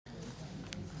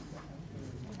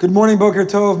Good morning, Boker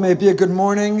Tov. May it be a good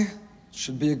morning.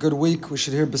 Should be a good week. We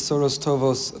should hear Besoros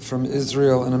Tovos from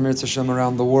Israel and Amir Hashem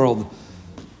around the world.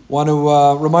 Want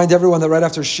to remind everyone that right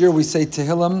after Shir we say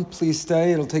Tehillim. Please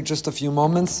stay. It'll take just a few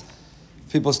moments.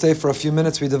 If people stay for a few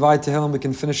minutes, we divide Tehillim. We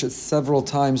can finish it several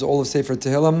times, all of Sefer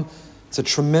Tehillim. It's a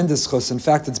tremendous chus. In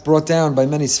fact, it's brought down by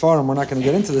many Sfarim. We're not going to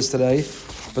get into this today.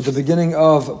 But the beginning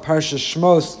of Parshas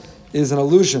Shemos is an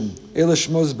allusion. Ele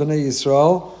Shemos B'nai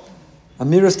Yisrael.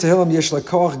 Amiras Tehillim yesh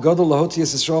lakoach gadol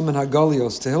lahotiyas Yisrael min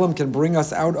hagalios. Tehillim can bring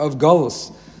us out of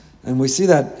galus. And we see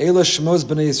that Ele Shemos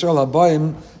B'nai Yisrael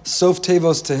habayim sof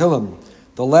tevos Tehillim.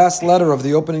 The last letter of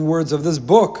the opening words of this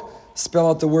book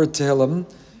spell out the word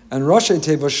Tehillim. And Rashi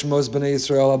Tevos Shemos B'nai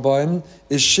Yisrael habayim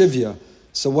is Shivya.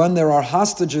 So when there are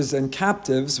hostages and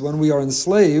captives, when we are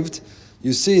enslaved,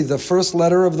 you see the first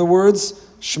letter of the words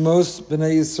Shemos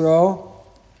B'nai Yisrael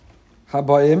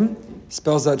habayim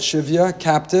spells out Shivya,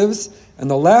 captives. And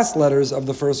the last letters of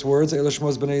the first words, Ele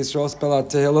Shemos B'nai Yisrael, spell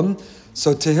out Tehillim.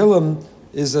 So Tehillim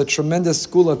is a tremendous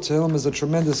skula. Tehillim is a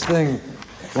tremendous thing.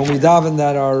 When we daven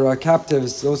that our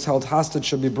captives, those held hostage,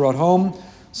 should be brought home.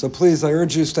 So please, I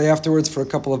urge you, stay afterwards for a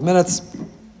couple of minutes,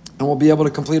 and we'll be able to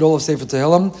complete all of Sefer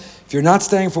Tehillim. If you're not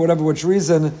staying for whatever which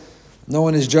reason, no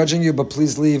one is judging you, but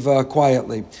please leave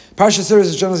quietly. Parsha series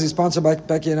is generously sponsored by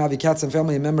Becky and Avi Katz and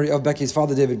family in memory of Becky's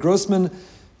father, David Grossman.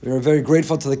 We are very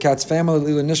grateful to the Katz family.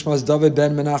 Lila Nishmas David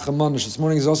Ben Menachem Monish. This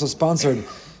morning is also sponsored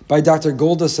by Dr.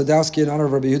 Golda Sadowski in honor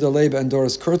of Rabbi Yehuda Leib and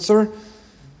Doris Kurtzer.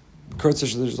 Kurtzer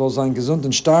soll sein gesund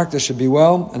and stark. They should be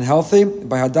well and healthy.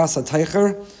 By Hadassah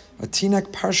Teicher, a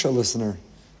Tinek Parsha listener.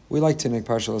 We like Tinek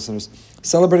Parsha listeners.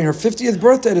 Celebrating her 50th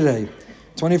birthday today,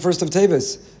 21st of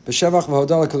Tevis. B'shevach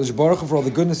v'hodal HaKadosh Baruch Hu for all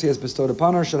the goodness He has bestowed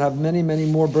upon her. Should have many, many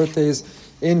more birthdays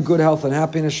in good health and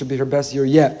happiness. Should be her best year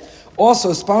yet.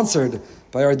 Also sponsored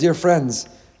by our dear friends,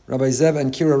 Rabbi Zev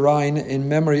and Kira Ryan, in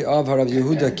memory of Rabbi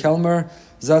Yehuda Kelmer,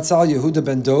 Zatzal Yehuda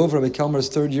Ben Dov. Rabbi Kelmer's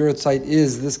third Yurtzeit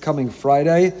is this coming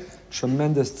Friday.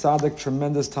 Tremendous tzaddik,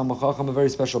 tremendous Talmid Chacham, a very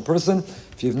special person.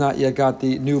 If you've not yet got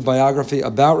the new biography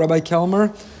about Rabbi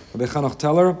Kelmer, Rabbi Chanoch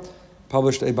Teller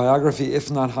published a biography,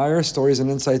 if not higher, stories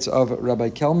and insights of Rabbi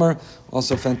Kelmer.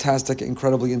 Also fantastic,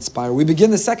 incredibly inspiring. We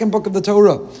begin the second book of the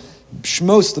Torah,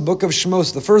 Shemos, the book of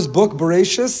Shemos. The first book,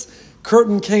 Bereshis,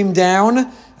 curtain came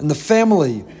down, and the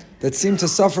family that seemed to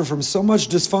suffer from so much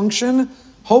dysfunction,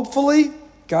 hopefully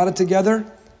got it together,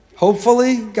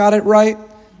 hopefully got it right.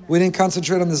 We didn't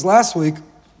concentrate on this last week,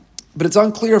 but it's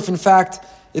unclear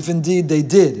if indeed they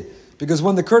did. Because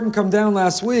when the curtain came down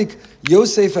last week,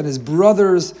 Yosef and his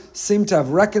brothers seemed to have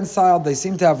reconciled, they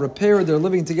seem to have repaired, they're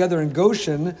living together in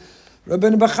Goshen.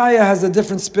 Rabbeinu Bechaya has a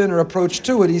different spin or approach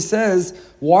to it. He says,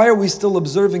 why are we still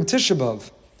observing Tisha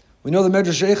B'Av? We know the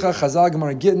Medrash Eicha, Chazal,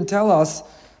 Gemara, Gittin tell us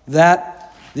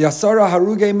that the Asara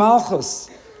Harugei Malchus,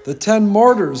 the 10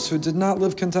 martyrs who did not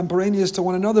live contemporaneous to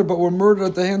one another but were murdered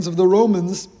at the hands of the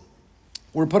Romans,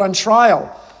 were put on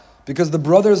trial because the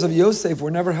brothers of Yosef were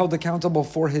never held accountable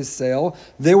for his sale.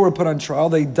 They were put on trial.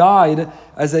 They died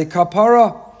as a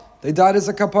kapara.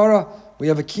 We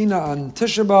have a kina on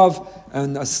Tisha B'Av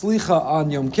and a slicha on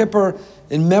Yom Kippur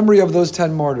in memory of those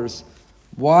 10 martyrs.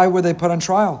 Why were they put on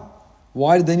trial?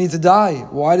 Why did they need to die?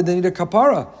 Why did they need a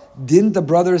kapara? Didn't the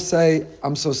brothers say,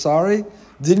 I'm so sorry?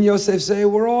 Didn't Yosef say,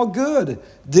 we're all good?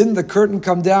 Didn't the curtain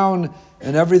come down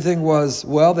and everything was,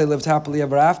 well, they lived happily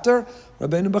ever after?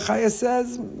 Rabbeinu Bechaya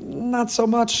says, not so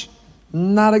much.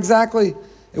 Not exactly.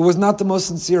 It was not the most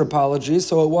sincere apology,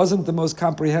 so it wasn't the most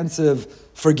comprehensive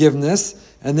forgiveness,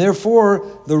 and therefore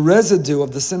the residue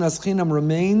of the sinas chinam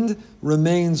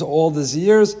remains all these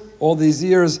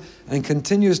years, and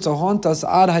continues to haunt us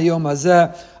ad hayom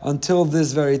hazeh until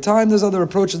this very time. There's other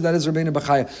approaches, that is Rabbeinu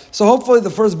Bechaya. So hopefully the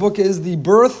first book is the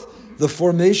birth, the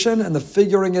formation, and the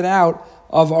figuring it out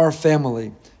of our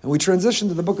family. And we transition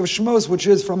to the book of Shemos, which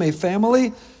is from a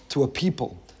family to a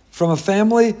people, from a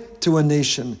family to a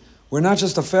nation. We're not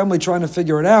just a family trying to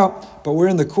figure it out, but we're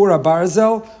in the Kura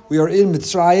Barzel, we are in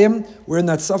Mitzrayim, we're in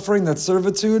that suffering, that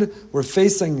servitude, we're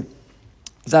facing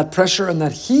that pressure and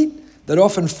that heat that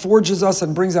often forges us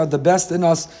and brings out the best in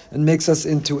us and makes us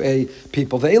into a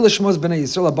people. Ve'ele Shemos B'nai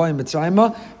Yisrael habayim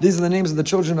Mitzrayim. These are the names of the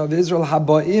children of Israel,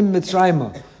 habayim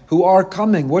Mitzrayim, who are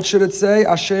coming. What should it say?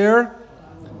 Asher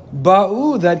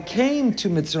Ba'u, that came to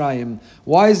Mitzrayim.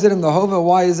 Why is it in the Hova?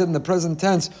 Why is it in the present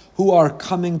tense? Who are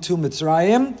coming to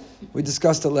Mitzrayim? We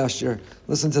discussed it last year.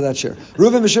 Listen to that share.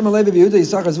 Reuven, Shimon, Levi, Yehuda,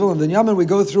 Yisachar, Zvulun, and Binyamin. We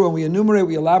go through and we enumerate,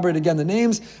 we elaborate again the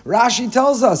names. Rashi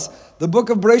tells us the book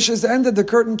of Bereshis ended, the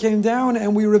curtain came down,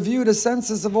 and we reviewed a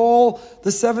census of all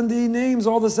the 70 names,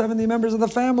 all the 70 members of the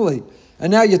family.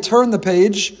 And now you turn the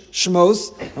page,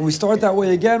 Shemos, and we start that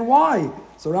way again. Why?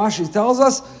 So Rashi tells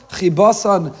us,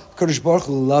 Chibasan, Kadosh Baruch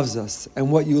Hu loves us.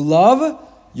 And what you love,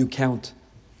 you count.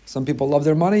 Some people love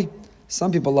their money.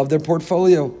 Some people love their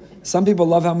portfolio. Some people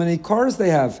love how many cars they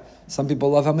have. Some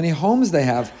people love how many homes they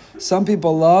have. Some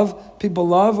people love,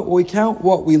 we count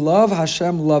what we love.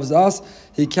 Hashem loves us.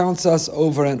 He counts us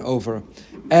over and over.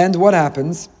 And what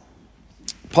happens?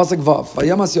 Pasuk Vav.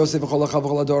 Vayamas Yosef v'chol achav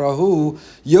v'chol adorahu.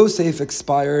 Yosef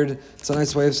expired. It's a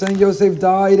nice way of saying Yosef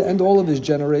died, and all of his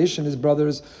generation, his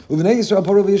brothers. Uvnei Yisrael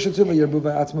paru v'yishatu v'yirbu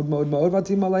v'atzma b'mod ma'od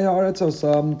v'atim alei haaretz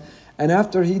osam. And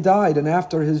after he died, and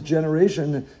after his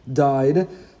generation died,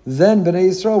 then Bnei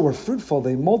Yisrael were fruitful.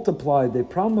 They multiplied. They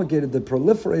promulgated. They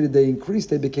proliferated. They increased.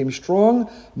 They became strong.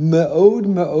 Me'od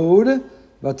v'atim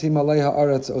alei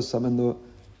haaretz osam. And the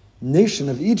nation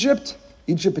of Egypt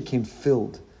became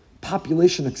filled.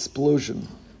 Population explosion.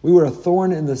 We were a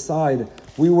thorn in the side.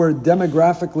 We were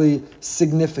demographically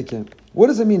significant. What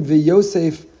does it mean?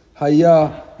 V'Yosef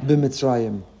haya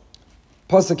b'Mitzrayim.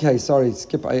 Pasuk Hey, sorry,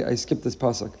 I skipped this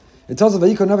pasuk. It tells us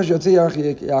Vayikol nefesh yotzei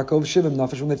Yaakov shivim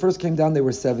nefesh. When they first came down, they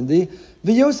were 70.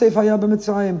 V'Yosef haya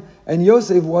b'Mitzrayim, and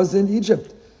Yosef was in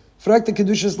Egypt. Frak the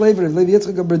kedushas lever Levi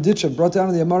Yitzchak Berditchev brought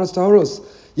down the Amaras Tahoros.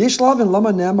 Yesh lavin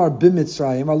lama ne'amar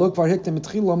b'Mitzrayim alok var hiktem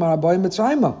mitchil lomar abayim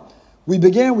Mitzrayim. We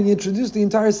introduced the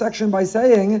entire section by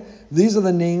saying, these are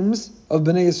the names of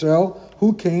Bnei Israel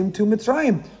who came to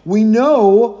Mitzrayim. We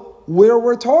know where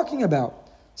we're talking about.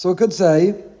 So it could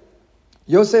say,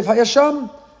 Yosef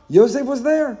Hayasham, Yosef was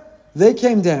there. They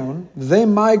came down, they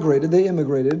migrated, they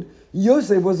immigrated.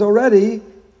 Yosef was already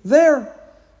there.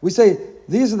 We say,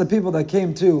 these are the people that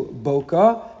came to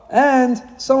Boca, and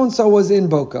so was in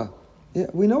Boca. Yeah,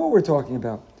 we know what we're talking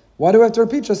about. Why do we have to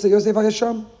repeat? Just say Yosef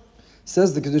Hayasham.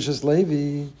 Says the Kedushas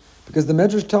Levi, because the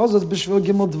Medrash tells us, B'shvil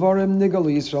Gimel Dvarim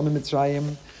Nigalu Yisrael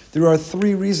Mitzrayim. There are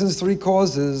 3 reasons, 3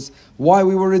 causes why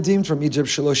we were redeemed from Egypt.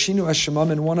 Shaloshinu es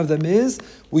Shemam, and one of them is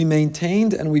we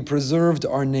maintained and we preserved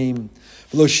our name.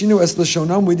 V'loshinu es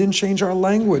Lashonam, we didn't change our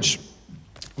language.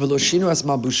 V'loshinu es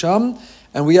Mabusham,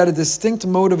 and we had a distinct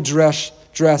mode of dress.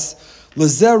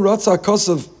 L'zer Rotza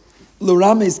Kosav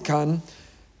L'Rames Kan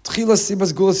Tchila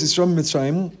Sibas Gulas Yisrael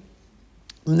Mitzrayim.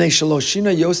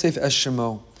 Yosef es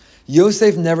Shemo.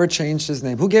 Yosef never changed his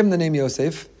name. Who gave him the name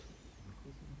Yosef?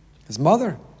 His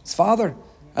mother, his father.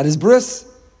 At his bris,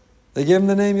 they gave him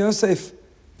the name Yosef.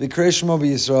 V'krei Shemo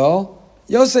b'Yisrael.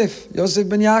 Yosef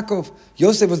ben Yaakov.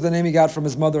 Yosef was the name he got from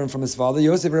his mother and from his father.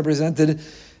 Yosef represented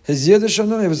his Yiddish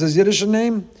name. It was his Yiddish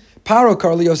name. Paro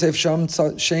Karli Yosef Shem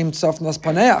Tzafnas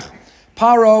Paneach.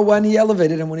 Paro, when he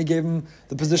elevated him, when he gave him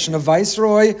the position of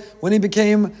viceroy, when he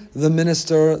became the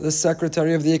minister, the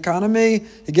secretary of the economy,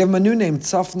 he gave him a new name,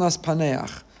 Tzafnas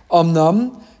Paneach.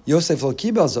 Omnam, Yosef lo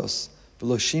kibel zos,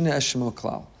 v'lo shina es shemo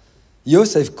klal.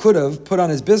 Yosef could have put on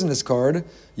his business card,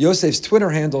 Yosef's Twitter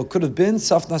handle could have been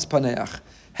Tzafnas Paneach.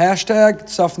 Hashtag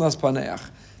Tzafnas Paneach.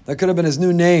 That could have been his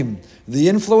new name. The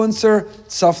influencer,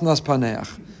 Tzafnas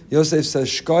Paneach. Yosef says,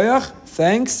 Shkoyach,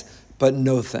 thanks, but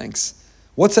no thanks.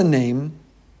 What's a name?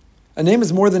 A name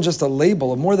is more than just a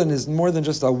label, more than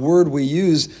just a word we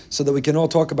use so that we can all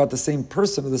talk about the same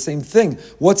person or the same thing.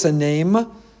 What's a name?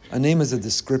 A name is a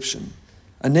description.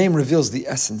 A name reveals the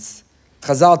essence.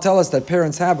 Chazal tell us that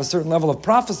parents have a certain level of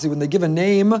prophecy. When they give a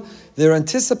name, they're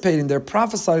anticipating, they're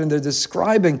prophesying, they're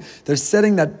describing, they're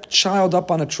setting that child up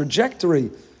on a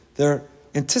trajectory. They're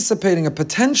anticipating a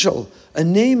potential. A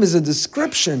name is a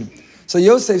description. So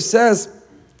Yosef says,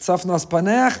 Tzafnas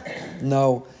Paneach?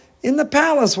 No. In the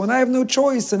palace, when I have no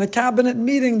choice, in a cabinet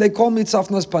meeting, they call me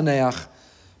Tzafnas Paneach.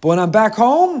 But when I'm back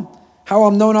home, how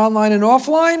I'm known online and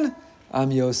offline?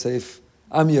 I'm Yosef.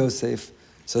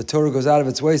 So Torah goes out of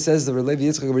its way, says the Levi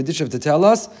Yitzchak Berditchev to tell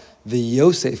us,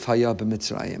 V'Yosef haya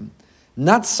b'Mitzrayim.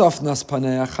 Not Tzafnas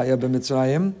Paneach haya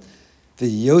b'Mitzrayim,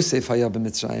 V'Yosef haya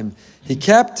b'Mitzrayim. He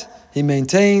kept, he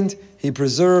maintained, he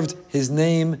preserved his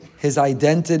name, his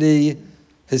identity,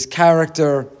 his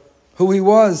character, who he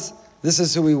was. This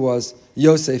is who he was,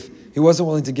 Yosef. He wasn't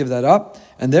willing to give that up,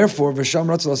 and therefore, that's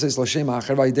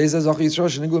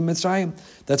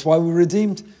why we were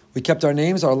redeemed. We kept our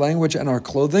names, our language, and our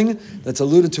clothing. That's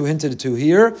alluded to, hinted to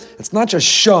here. It's not just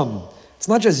Shem. It's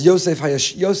not just Yosef.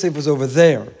 Yosef was over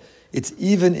there. It's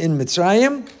even in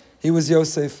Mitzrayim, he was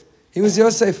Yosef.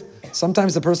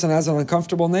 Sometimes the person has an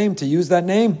uncomfortable name to use that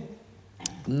name.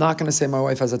 I'm not going to say my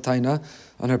wife has a taina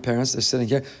on her parents. They're sitting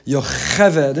here.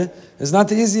 Yocheved is not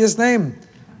the easiest name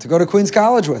to go to Queen's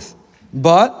College with.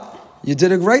 But you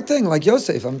did a great thing, like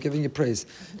Yosef. I'm giving you praise.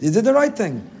 You did the right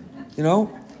thing. You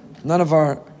know, none of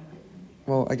our,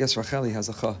 well, I guess Racheli has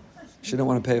a cha. She didn't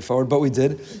want to pay it forward, but we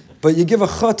did. But you give a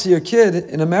cha to your kid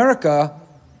in America,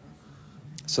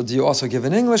 So do you also give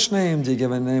an English name? Do you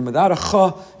give a name without a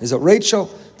ch? Is it Rachel?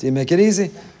 Do you make it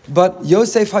easy? But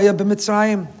Yosef haya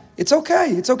b'Mitzrayim. It's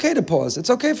okay. It's okay to pause. It's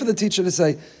okay for the teacher to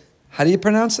say, how do you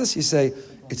pronounce this? You say,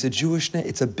 it's a Jewish name.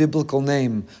 It's a biblical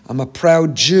name. I'm a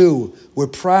proud Jew. We're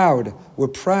proud. We're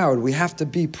proud. We have to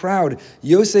be proud.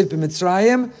 Yosef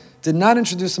b'Mitzrayim did not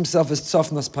introduce himself as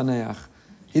Tzofnas Paneach.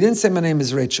 He didn't say, my name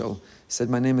is Rachel. He said,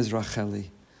 my name is Racheli.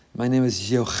 My name is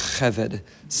Yocheved.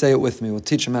 Say it with me. We'll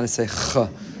teach him how to say ch,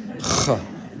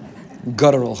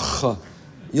 guttural ch.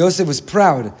 Yosef was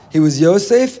proud. He was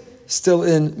Yosef, still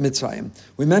in Mitzrayim.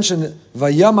 We mentioned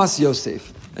Vayamas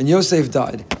Yosef, and Yosef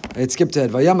died. I had skipped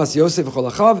ahead. Vayamas Yosef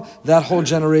v'chol achav. That whole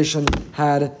generation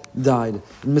had died.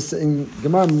 In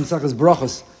Gemara Mesachas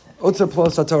Brachos, Otzer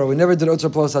Plos HaTorah. We never did Otzer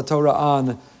Plos HaTorah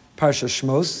on Parsha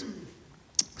Shemos,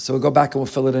 so we'll go back and we'll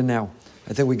fill it in now.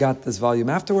 I think we got this volume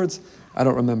afterwards. I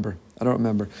don't remember.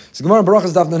 So Gemara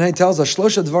Barachas Daf Nun Hey tells us,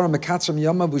 Shlosha Dvarim Mekatzrim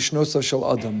Yamav U'Shnosav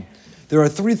Shel Adam. There are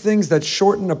 3 things that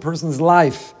shorten a person's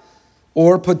life.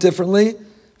 Or, put differently,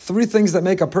 3 things that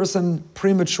make a person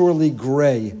prematurely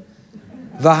gray.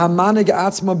 V'hamanig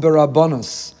atzma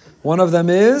b'rabbanos. One of them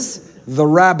is the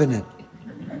rabbinate.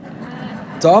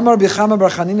 Ta'amar b'chama bar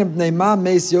Chanina b'nei ma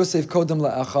meis Yosef kodem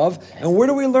la'achav. And where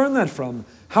do we learn that from?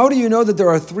 How do you know that there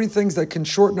are 3 things that can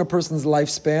shorten a person's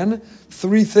lifespan?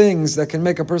 3 things that can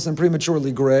make a person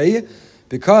prematurely gray?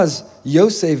 Because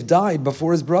Yosef died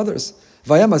before his brothers.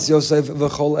 Vayamas Yosef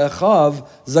v'chol echav.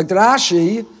 Zakt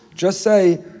Rashi, just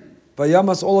say,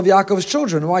 Vayamas all of Yaakov's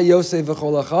children. Why Yosef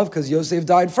v'chol echav? Because Yosef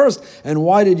died first. And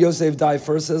why did Yosef die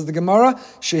first, says the Gemara?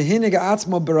 Shehinig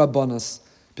atzmo b'rabbanos.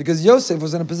 Because Yosef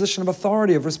was in a position of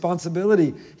authority, of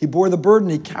responsibility. He bore the burden.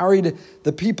 He carried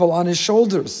the people on his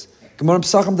shoulders. Gemara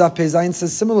Pesachim Daf Pei Zayin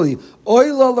says similarly,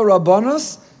 Oila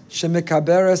l'rabbanos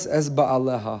shemikaberes es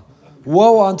ba'aleha.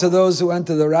 Woe unto those who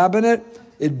enter the rabbinate,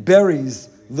 it buries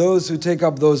those who take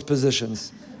up those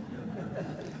positions.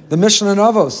 The Mishnah in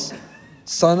Avos,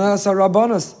 Sana es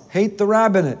harabbanos, hate the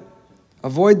rabbinate,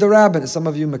 avoid the rabbinate. Some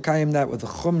of you mekayim that with the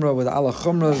chumrah, with Allah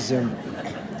chumras,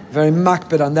 very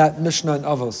makbid on that Mishnah in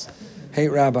Avos. Hate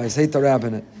rabbis, hate the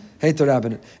rabbinate, hate the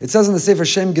rabbinate. It says in the Sefer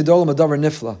Shem Gedolim Adavar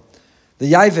Nifla,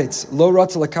 the Yavitz lo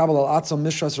ratz lekabel al atzom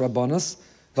mishras rabbanos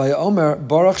vayomer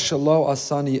baruch shelo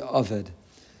asani aved.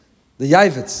 The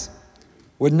Yavitz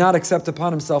would not accept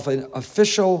upon himself an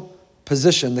official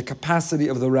position, the capacity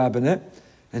of the rabbinate,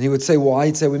 and he would say, why?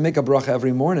 He'd say, we make a bracha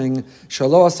every morning,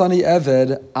 shelo asani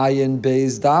eved ayin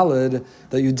beis dalid,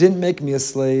 that you didn't make me a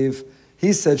slave.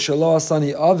 He said, shelo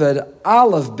asani aved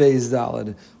aleph beis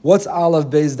dalid. What's aleph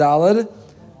beis dalid?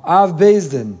 Av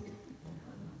beis din.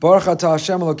 Baruch atah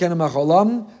Hashem Elokeinu melech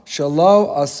haolam,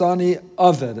 shelo asani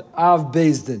aved, av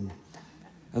beis din.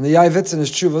 And the Yavitz in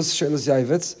his Tshuvos, Shelos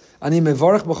Yavitz, ani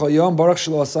mevarach b'chol yom, baruch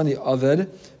shelo asani aved,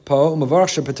 po, u'mevarach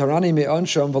shepetarani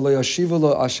me'onsham v'lo yashivu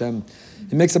lo Hashem.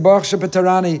 He makes a baruch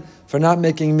shepetarani for not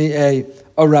making me a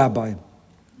rabbi.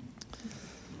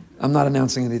 I'm not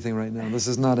announcing anything right now. This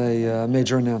is not a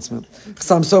major announcement.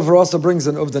 Chassam Sofer also brings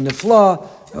an Uvda Nifla.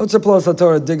 Otzer Plos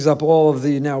HaTorah digs up all of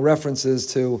the now references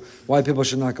to why people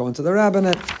should not go into the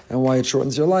rabbinate, and why it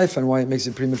shortens your life, and why it makes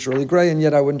you prematurely gray, and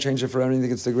yet I wouldn't change it for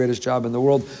anything. It's the greatest job in the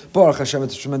world. Baruch Hashem,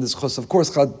 it's a tremendous chus. Of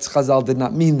course, Chazal did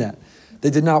not mean that.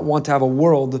 They did not want to have a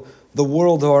world, the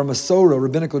world of our Masorah,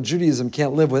 rabbinical Judaism,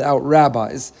 can't live without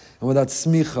rabbis, and without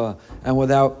smicha, and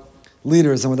without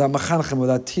leaders, and without machanchim,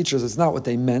 without teachers. It's not what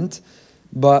they meant,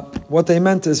 but what they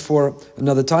meant is for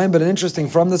another time. But an interesting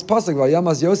from this pasuk,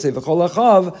 Vayamas Yosef v'chol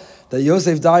achav, that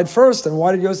Yosef died first. And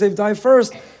why did Yosef die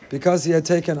first? Because he had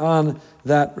taken on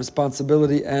that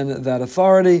responsibility and that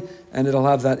authority, and it'll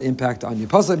have that impact on you.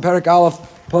 Pasuk Perek Aleph,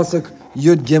 pasuk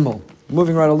Yud Gimel.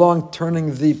 Moving right along,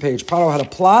 turning the page. Paro had a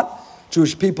plot.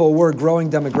 Jewish people were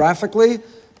growing demographically.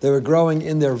 They were growing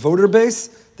in their voter base.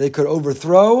 They could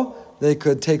overthrow. They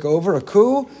could take over a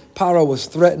coup. Paro was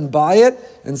threatened by it,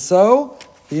 and so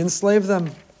he enslaved them.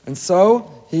 And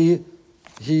so he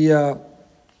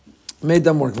made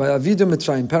them work. Vayavidu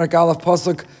Mitzrayim, Perek Aleph,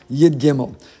 pasuk Yid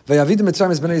Gimel. Vayavidu Mitzrayim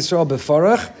is Bnei Yisrael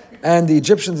befarach, and the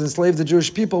Egyptians enslaved the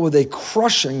Jewish people with a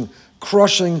crushing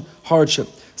hardship.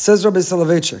 Says Rabbi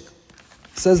Soloveitchik,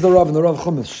 says the Rav and the Rav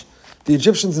Chumash, the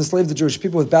Egyptians enslaved the Jewish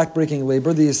people with backbreaking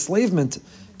labor. The enslavement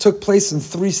took place in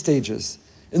 3 stages.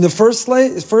 In the first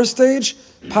stage,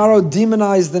 Paro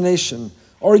demonized the nation,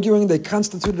 arguing they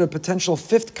constituted a potential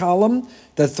 5th column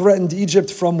that threatened Egypt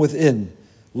from within,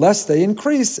 lest they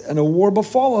increase and a war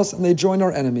befall us and they join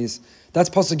our enemies. That's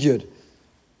pasuk Yud.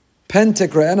 Pen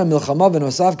tikraena milchama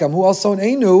v'nosav gam hu al son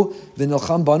einu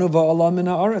v'nilcham banu va'olam min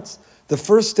haaretz. The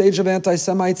first stage of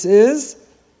anti-Semites is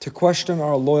to question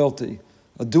our loyalty,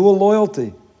 a dual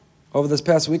loyalty. Over this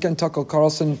past weekend, Tucker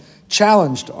Carlson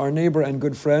challenged our neighbor and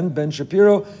good friend, Ben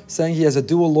Shapiro, saying he has a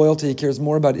dual loyalty. He cares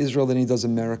more about Israel than he does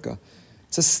America.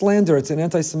 It's a slander. It's an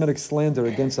anti-Semitic slander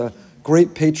against a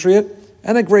great patriot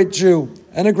and a great Jew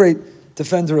and a great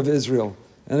defender of Israel.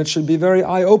 And it should be very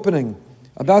eye-opening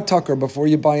about Tucker before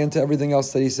you buy into everything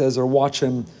else that he says or watch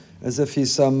him as if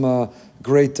he's some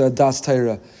great Das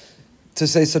Torah to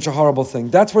say such a horrible thing.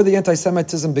 That's where the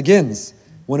anti-Semitism begins,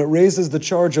 when it raises the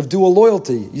charge of dual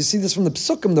loyalty. You see this from the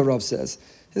Psukim, the Rav says.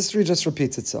 History just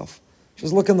repeats itself.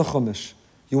 Just look in the Chumash.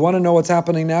 You want to know what's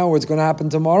happening now or what's going to happen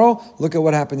tomorrow? Look at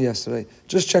what happened yesterday.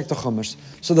 Just check the Chumash.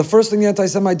 So the first thing the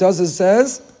anti-Semite does is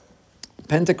says,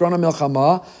 Pentakrona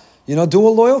Milchama,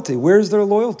 dual loyalty. Where's their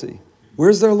loyalty?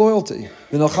 Where's their loyalty?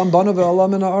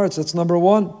 That's number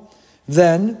one.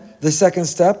 Then, the second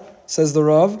step, says the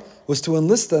Rav, was to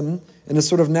enlist them in a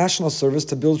sort of national service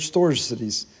to build storage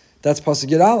cities. That's Pasuk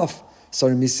Yud Aleph.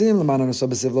 Sorry, Misim, L'man Anoso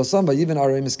B'Siv Losam, Vayiven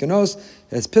Arei Miskenos,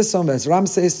 Es Pisom, Es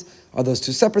Ramses. Are those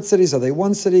two separate cities? Are they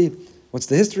one city? What's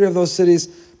the history of those cities?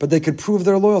 But they could prove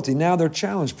their loyalty. Now they're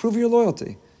challenged. Prove your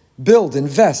loyalty. Build,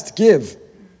 invest, give.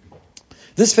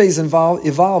 This phase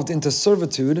evolved into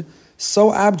servitude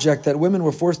so abject that women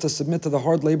were forced to submit to the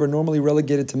hard labor normally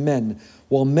relegated to men,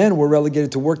 while men were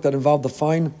relegated to work that involved the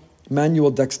fine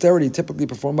manual dexterity typically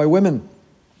performed by women.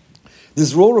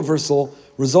 This role reversal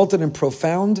resulted in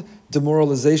profound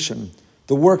demoralization.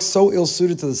 The work so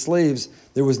ill-suited to the slaves,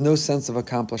 there was no sense of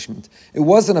accomplishment. It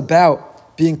wasn't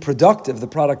about being productive, the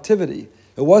productivity.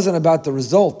 It wasn't about the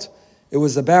result. It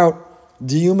was about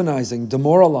dehumanizing,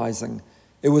 demoralizing.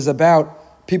 It was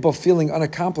about people feeling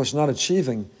unaccomplished, not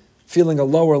achieving, feeling a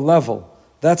lower level.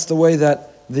 That's the way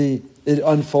that it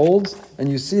unfolds, and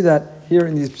you see that here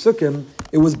in these psukim.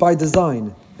 It was by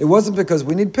design. It wasn't because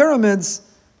we need pyramids,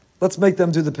 let's make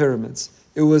them do the pyramids.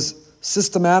 It was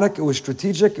systematic, it was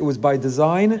strategic, it was by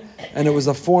design, and it was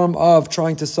a form of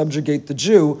trying to subjugate the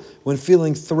Jew when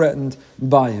feeling threatened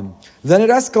by him. Then it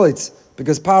escalates,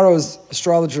 because Paro's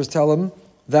astrologers tell him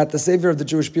that the savior of the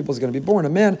Jewish people is going to be born, a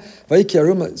man.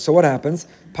 So what happens?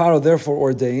 Paro therefore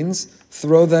ordains,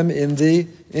 throw them in the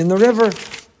river.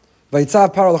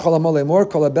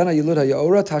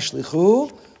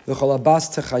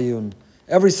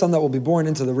 Every son that will be born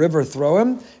into the river, throw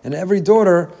him, and every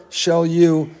daughter shall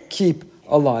you keep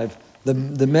alive. The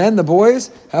men, the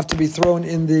boys, have to be thrown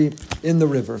in the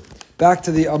river. Back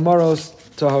to the Amaros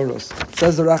Taharos.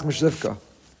 Says the Rachmish Zivka.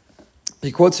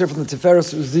 He quotes here from the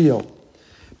Tiferes Uziel.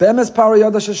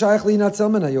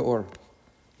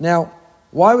 Now,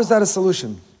 why was that a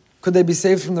solution? Could they be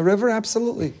saved from the river?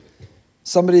 Absolutely.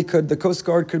 The Coast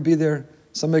Guard could be there.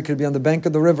 Somebody could be on the bank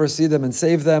of the river, see them and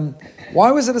save them.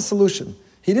 Why was it a solution?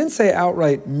 He didn't say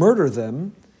outright murder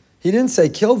them. He didn't say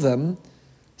kill them.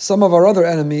 Some of our other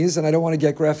enemies, and I don't want to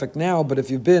get graphic now, but if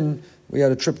you've been, we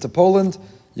had a trip to Poland,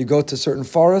 you go to certain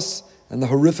forests, and the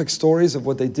horrific stories of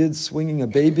what they did, swinging a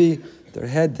baby, their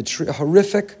head, the tree,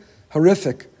 horrific.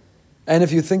 And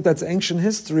if you think that's ancient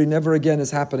history, never again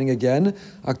is happening again.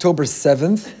 October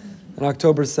 7th,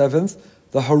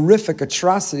 the horrific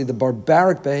atrocity, the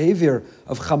barbaric behavior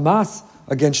of Hamas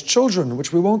against children,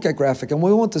 which we won't get graphic and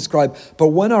we won't describe. But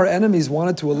when our enemies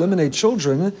wanted to eliminate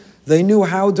children, they knew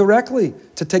how directly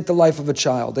to take the life of a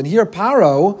child. And here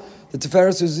Paro, the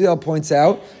Tiferes Uziel points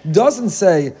out, doesn't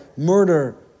say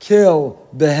murder, kill,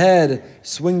 behead,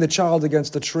 swing the child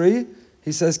against a tree.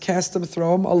 He says cast him,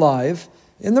 throw him alive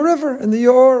in the river, in the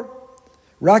Yor.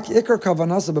 Rak ikar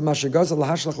kavanasa b'mashigaza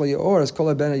lahashlach le'yor as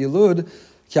kol ben yilud.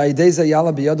 He said, even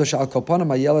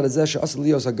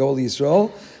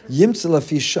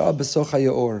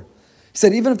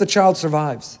if the child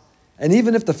survives, and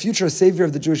even if the future savior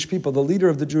of the Jewish people, the leader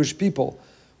of the Jewish people,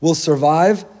 will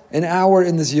survive an hour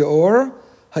in this Yaor,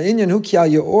 the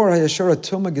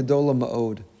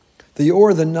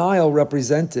Yaor, the Nile,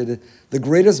 represented the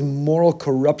greatest moral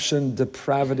corruption,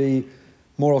 depravity,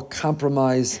 moral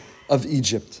compromise of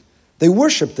Egypt. They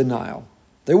worshipped the Nile.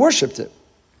 They worshipped it.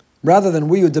 Rather than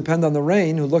we who depend on the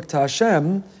rain, who look to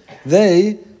Hashem,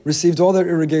 they received all their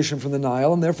irrigation from the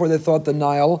Nile, and therefore they thought the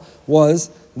Nile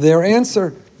was their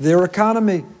answer, their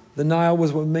economy. The Nile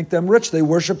was what would make them rich. They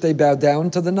worshipped, they bowed down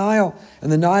to the Nile.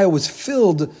 And the Nile was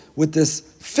filled with this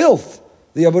filth,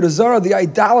 the Avodah Zarah, the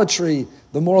idolatry,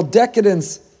 the moral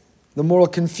decadence, the moral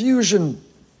confusion.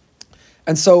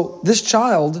 And so this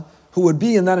child who would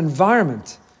be in that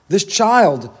environment, this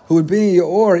child who would be,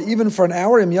 or even for an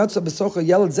hour, he said,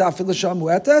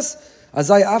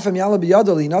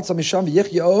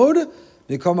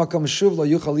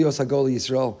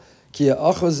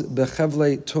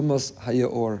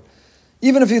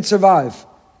 even if you'd survive,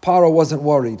 Paro wasn't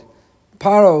worried.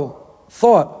 Paro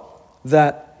thought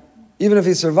that even if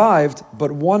he survived,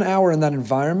 but 1 hour in that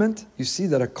environment, you see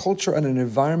that a culture and an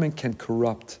environment can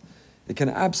corrupt. It can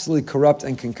absolutely corrupt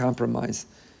and can compromise.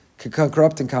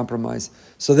 Corrupt and compromise.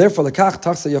 So therefore, lekach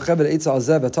tachsa yocheved eitza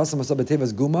alzeh v'tasa masa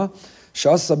b'tevas guma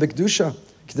shasa b'kedusha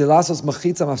k'dei lasos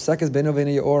machitza mafsekes beino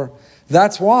v'nei yaor.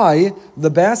 That's why the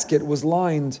basket was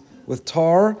lined with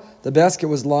tar. The basket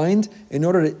was lined in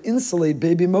order to insulate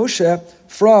baby Moshe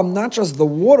from not just the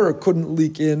water couldn't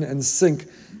leak in and sink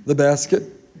the basket,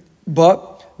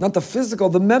 but not the physical,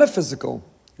 the metaphysical,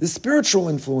 the spiritual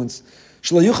influence.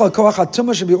 Now it's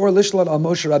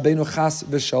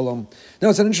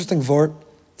an interesting vort.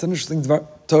 It's an interesting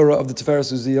Torah of the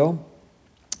Tiferes Uziel,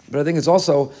 but I think it's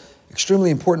also extremely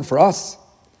important for us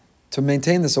to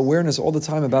maintain this awareness all the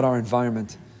time about our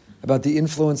environment, about the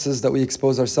influences that we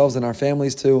expose ourselves and our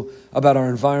families to, about our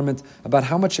environment, about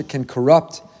how much it can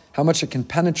corrupt, how much it can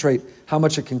penetrate, how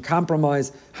much it can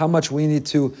compromise, how much we need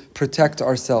to protect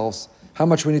ourselves,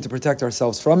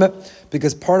 from it,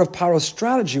 because part of Paro's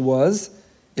strategy was,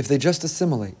 if they just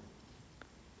assimilate.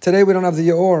 Today we don't have the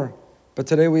Yaor, but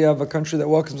today we have a country that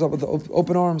welcomes up with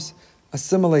open arms.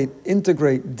 Assimilate,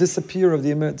 integrate,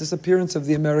 disappearance of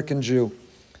the American Jew.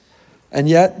 And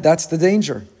yet, that's the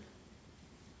danger.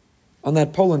 On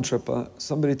that Poland trip,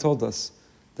 somebody told us,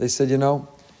 they said,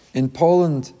 in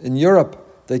Poland, in Europe,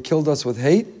 they killed us with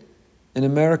hate. In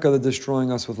America, they're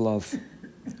destroying us with love.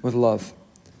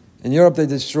 In Europe, they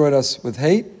destroyed us with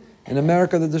hate. In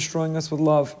America, they're destroying us with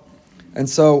love. And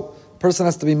so, a person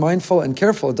has to be mindful and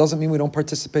careful. It doesn't mean we don't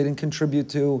participate and contribute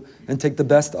to and take the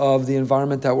best of the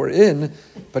environment that we're in.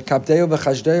 But kapdeo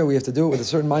v'chashdeo, we have to do it with a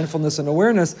certain mindfulness and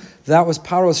awareness. That was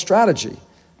Paro's strategy. You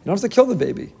don't have to kill the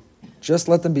baby. Just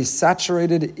let them be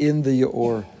saturated in the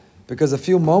Yaor. Because a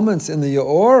few moments in the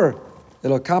Yaor,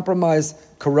 it'll compromise,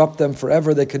 corrupt them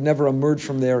forever. They could never emerge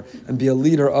from there and be a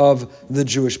leader of the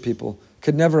Jewish people.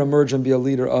 Could never emerge and be a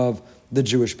leader of the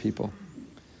Jewish people.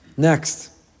 Next.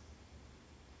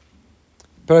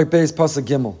 Perek Beis Pasuk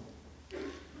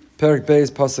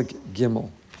Gimel.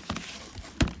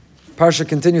 Parsha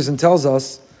continues and tells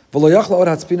us,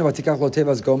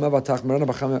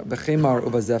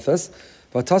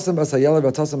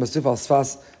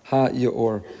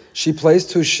 she plays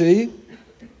to she,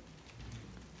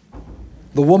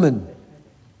 the woman.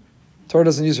 Torah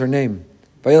doesn't use her name.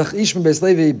 We're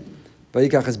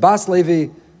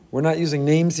not using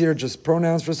names here, just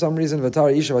pronouns for some reason.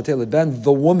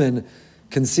 The woman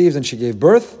conceived and she gave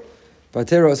birth.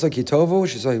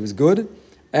 She saw he was good.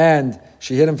 And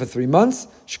she hid him for 3 months.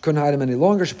 She couldn't hide him any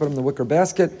longer. She put him in the wicker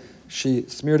basket. She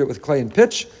smeared it with clay and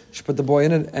pitch. She put the boy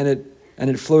in it, and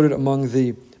it floated among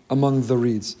the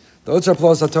reeds. The Otzar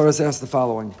Plos HaTorah asks the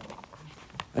following.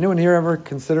 Anyone here ever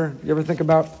think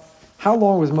about how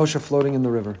long was Moshe floating in the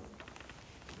river?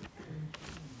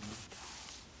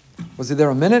 Was he there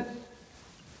a minute?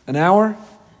 An hour?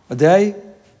 A day?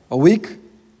 A week?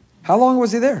 How long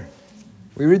was he there?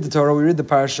 We read the Torah, we read the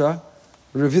Parsha,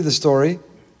 we review the story.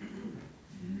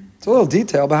 It's a little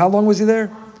detail, but how long was he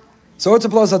there? So Otzar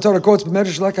Plos HaTorah quotes,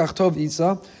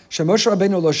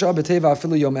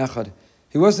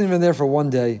 he wasn't even there for 1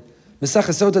 day.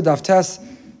 Mesechus Sota Daf Tes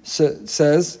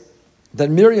says that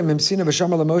Miriam himsina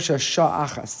v'shamar l'Moshe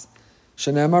sha'achas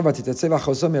shene'amar v'titatzev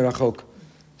achoso mirachok.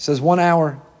 Says 1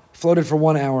 hour, floated for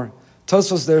 1 hour.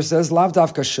 Tosfos there says lav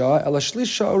davka shah ela shlish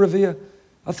shah revia,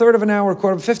 a third of an hour,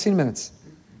 15 minutes.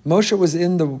 Moshe was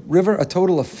in the river a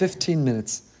total of 15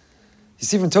 minutes. You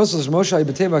see from Tosfos Moshe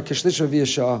ibeteva kishlish revia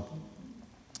shah.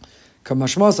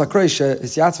 Kamashmos akrei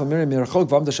she'isyatzva Miriam mirachok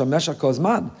v'amda shah meshach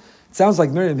kozman. It sounds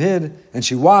like Miriam hid, and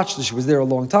she watched, and she was there a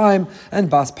long time, and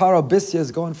Bas Paro Bisya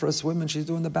is going for a swim, and she's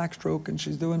doing the backstroke, and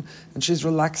she's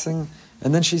relaxing,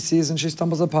 and then she sees, and she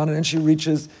stumbles upon it, and she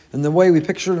reaches, and the way we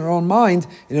picture it in our own mind,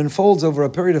 it unfolds over a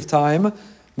period of time.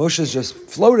 Moshe's just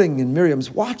floating, and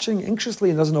Miriam's watching anxiously,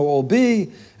 and doesn't know what will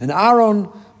be, and Aaron,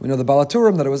 we know the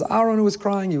Balaturim, that it was Aaron who was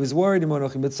crying, he was worried, and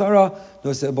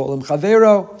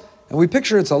we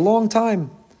picture it's a long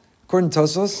time. According to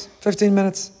Tosfos, 15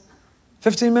 minutes.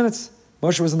 15 minutes.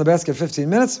 Moshe was in the basket 15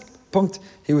 minutes. Punkt.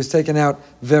 He was taken out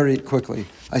very quickly.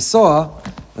 I saw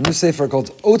a new sefer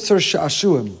called Otzar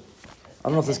Sha'ashuim. I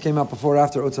don't know if this came out before or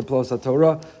after Otzar Plos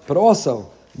HaTorah, but also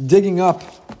digging up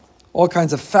all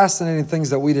kinds of fascinating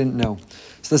things that we didn't know.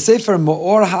 So the sefer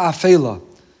Ma'or Ha'afela.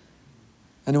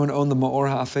 Anyone own the Ma'or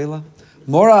Ha'afela?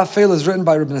 Ma'or Ha'afela is written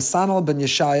by Rabbi Nesanel ben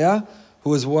Yeshaya, who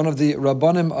was one of the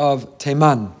Rabbanim of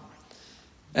Teiman.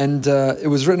 And it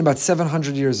was written about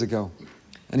 700 years ago.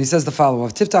 And he says the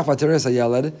following: Tiftach v'teres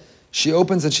hayeled. She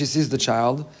opens and she sees the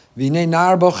child. V'nei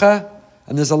nar boche,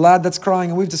 and there's a lad that's crying,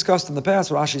 and we've discussed in the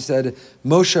past, Rashi said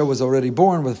Moshe was already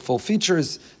born with full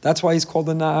features. That's why he's called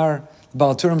the Na'ar.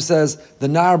 Baal Turim says, the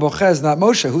Na'ar Bochez, not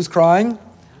Moshe. Who's crying?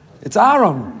 It's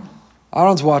Aaron.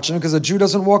 Aaron's watching because a Jew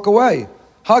doesn't walk away.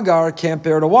 Hagar can't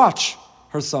bear to watch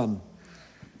her son.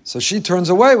 So she turns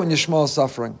away when Yishmael is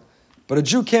suffering. But a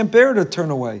Jew can't bear to turn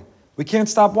away. We can't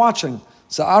stop watching.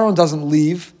 So Aaron doesn't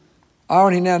leave.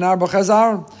 Aaron, Na'ar Bochez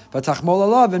Aaron. But Tachmol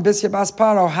Alav and Bisya Bas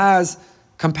Paro has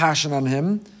compassion on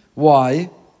him. Why?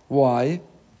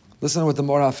 Listen to what the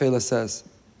Mor HaFela says.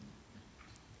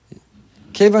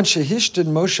 Kevan shehishted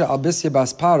Moshe al Bisya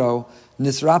Bas Paro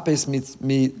nisrapes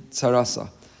mi tzarasa.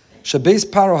 Shabeis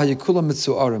Paro hayikula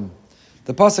mitzuarim.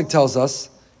 The pasuk tells us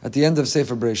at the end of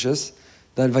Sefer Bereshis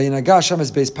that Vayinaga Hashem es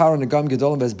beis Paro negam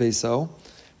gedolim bes beiso,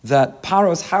 that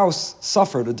Paro's house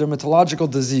suffered a dermatological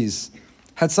disease,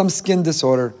 had some skin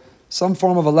disorder, some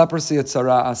form of a leprosy at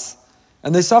tzaraas,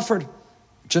 and they suffered.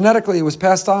 Genetically, it was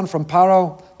passed on from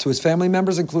Paro to his family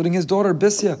members, including his daughter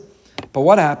Bisya. But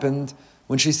what happened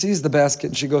when she sees the basket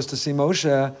and she goes to see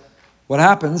Moshe? What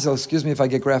happens, excuse me if I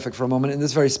get graphic for a moment, in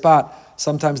this very spot,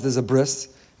 sometimes there's a bris,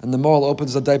 and the mole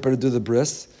opens the diaper to do the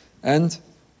bris, and,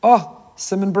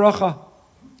 siman bracha.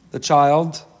 The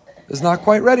child is not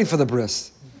quite ready for the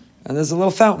bris. And there's a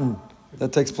little fountain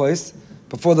that takes place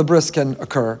before the bris can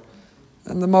occur.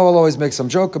 And the mole always makes some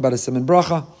joke about a siman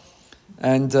bracha.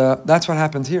 And that's what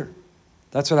happened here.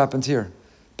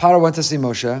 Paro went to see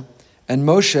Moshe, and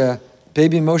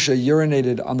baby Moshe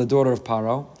urinated on the daughter of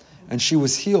Paro, and she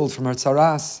was healed from her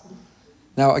tzaras.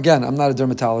 Now, again, I'm not a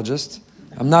dermatologist.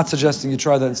 I'm not suggesting you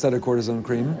try that instead of cortisone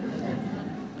cream.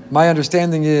 My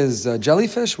understanding is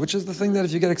jellyfish, which is the thing that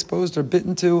if you get exposed or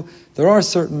bitten to, there are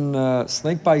certain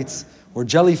snake bites or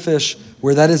jellyfish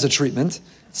where that is a treatment.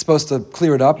 It's supposed to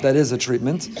clear it up. That is a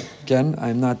treatment. Again,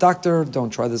 I'm not a doctor.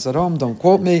 Don't try this at home. Don't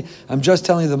quote me. I'm just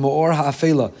telling you the Mor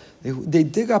HaFela. They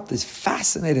dig up this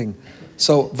fascinating.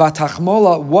 So,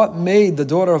 Vatachmola, what made the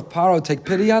daughter of Paro take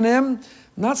pity on him?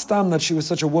 Not stam that she was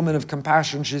such a woman of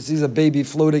compassion. She sees a baby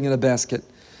floating in a basket.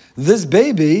 This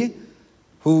baby,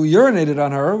 who urinated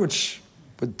on her, which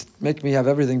would make me have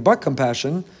everything but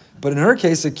compassion, but in her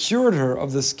case, it cured her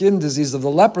of the skin disease, of the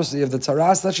leprosy, of the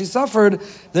tzaras that she suffered.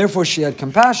 Therefore, she had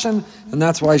compassion, and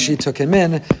that's why she took him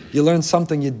in. You learned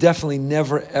something you definitely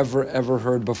never, ever, ever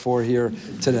heard before here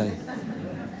today.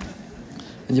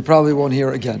 And you probably won't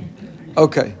hear again.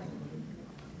 Okay.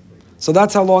 So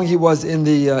that's how long he was in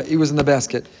the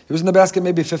basket. He was in the basket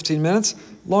maybe 15 minutes,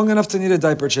 long enough to need a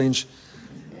diaper change.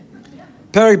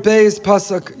 Perik Beis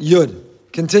Pasuk Yud.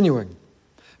 Continuing.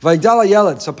 Vaigdala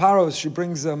Yeled. So Paro, she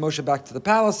brings Moshe back to the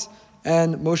palace,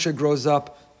 and Moshe grows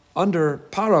up under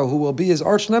Paro, who will be his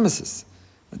arch nemesis.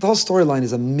 The whole storyline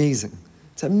is amazing.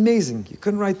 It's amazing. You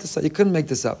couldn't write this up. You couldn't make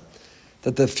this up.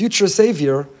 That the future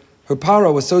savior, who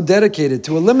Paro was so dedicated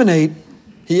to eliminate,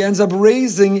 he ends up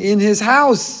raising in his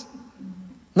house,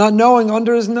 not knowing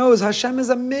under his nose. Hashem is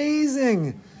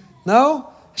amazing. No?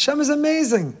 Hashem is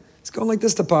amazing. It's going like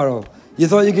this to Paro. You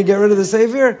thought you could get rid of the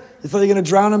Savior? You thought you're going to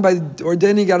drown him by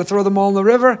ordaining you got to throw them all in the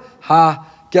river?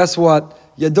 Guess what?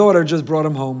 Your daughter just brought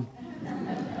him home.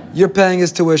 You're paying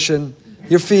his tuition.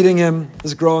 You're feeding him,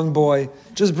 this growing boy.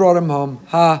 Just brought him home.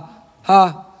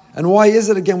 And why is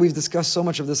it, again, we've discussed so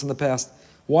much of this in the past.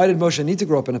 Why did Moshe need to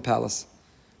grow up in a palace?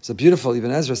 It's a beautiful, Ibn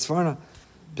Ezra Sfarna.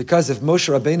 Because if Moshe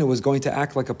Rabbeinu was going to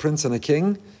act like a prince and a king,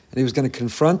 and he was going to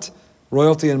confront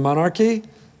royalty and monarchy,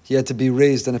 he had to be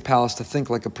raised in a palace to think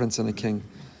like a prince and a king.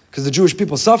 Because the Jewish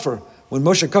people suffer. When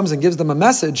Moshe comes and gives them a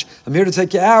message, I'm here to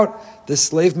take you out, this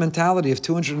slave mentality of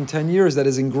 210 years that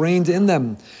is ingrained in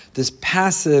them, this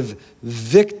passive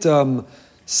victim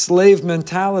slave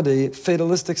mentality,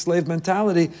 fatalistic slave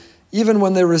mentality, even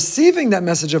when they're receiving that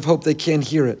message of hope, they can't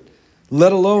hear it.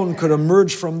 Let alone could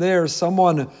emerge from there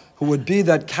someone who would be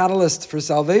that catalyst for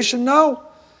salvation? No.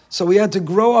 So we had to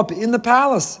grow up in the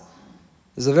palace.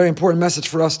 This is a very important message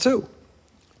for us too.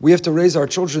 We have to raise our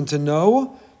children to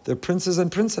know they're princes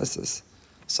and princesses.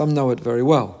 Some know it very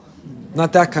well.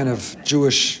 Not that kind of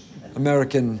Jewish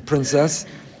American princess.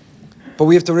 But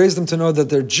we have to raise them to know that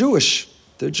they're Jewish.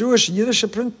 They're Jewish, Yiddish,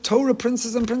 Torah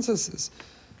princes and princesses.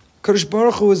 Kadosh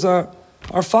Baruch Hu is our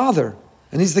father.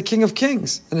 And he's the king of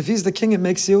kings. And if he's the king, it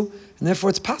makes you, and therefore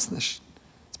it's pasnish.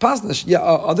 It's pasnish. Yeah,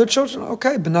 other children,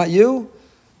 okay, but not you.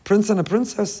 Prince and a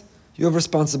princess. You have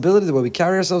responsibility, the way we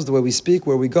carry ourselves, the way we speak,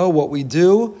 where we go, what we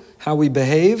do, how we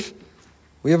behave.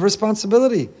 We have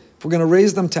responsibility. If we're going to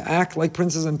raise them to act like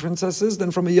princes and princesses,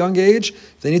 then from a young age,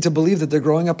 they need to believe that they're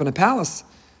growing up in a palace.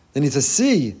 They need to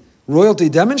see royalty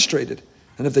demonstrated.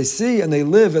 And if they see and they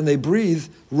live and they breathe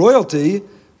royalty,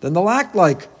 then they'll act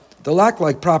like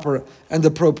proper and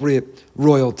appropriate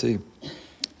royalty.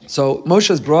 So Moshe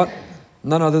is brought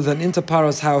none other than into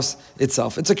Paro's house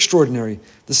itself. It's extraordinary.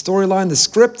 The storyline, the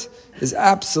script is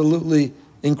absolutely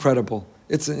incredible.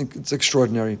 It's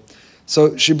extraordinary.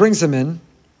 So she brings him in.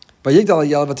 And she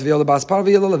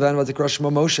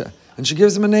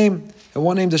gives him a name. And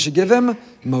what name does she give him?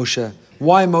 Moshe.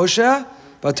 Why Moshe?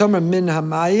 Min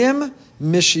hamayim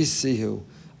mishisihu.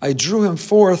 I drew him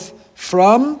forth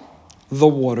from the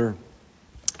water.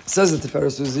 Says the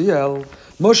Tiferes Uziel,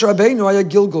 Moshe Rabbeinu aya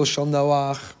Gilgal shel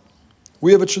Noach.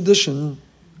 We have a tradition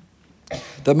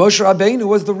that Moshe Rabbeinu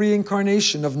was the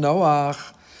reincarnation of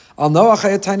Noach. Al Noach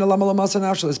hayatayna lama lamasa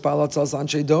nafshel espalatzal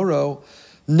anshei doro.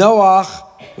 Noach,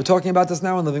 we're talking about this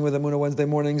now on Living with Emunah Wednesday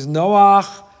mornings. Noach,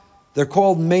 they're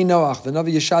called Mei Noach. The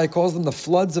Navi Yeshai calls them the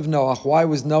floods of Noach. Why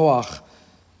was Noach?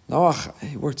 Noach,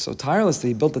 he worked so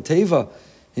tirelessly. He built the teva.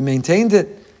 He maintained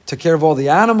it, took care of all the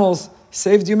animals,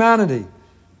 saved humanity.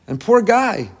 And poor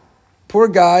guy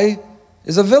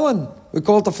is a villain. We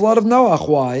call it the flood of Noach.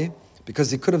 Why?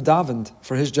 Because he could have davened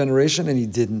for his generation and he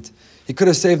didn't. He could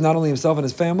have saved not only himself and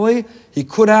his family, he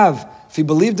could have, if he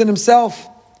believed in himself,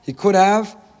 he could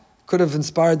have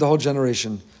inspired the whole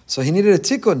generation. So he needed a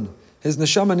tikkun. His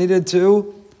neshama needed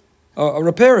to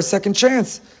repair, a second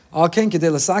chance. Noach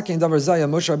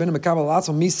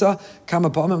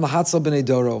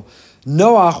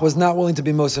was not willing to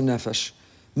be Moser Nefesh.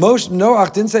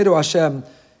 Noach didn't say to Hashem,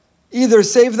 either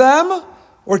save them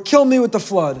or kill me with the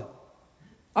flood.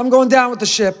 I'm going down with the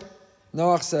ship.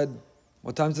 Noach said,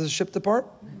 what time does the ship depart?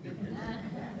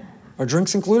 Are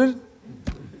drinks included?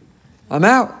 I'm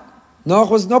out.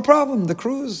 Noach was no problem. The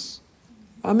cruise,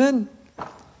 I'm in.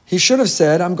 He should have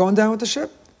said, I'm going down with the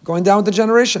ship, going down with the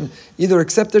generation. Either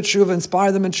accept their tshuva,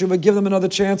 inspire them in tshuva, give them another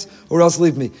chance, or else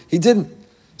leave me. He didn't.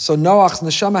 So Noach's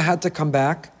neshama had to come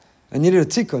back and needed a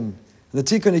tikkun. The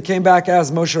tikkun, he came back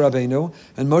as Moshe Rabbeinu,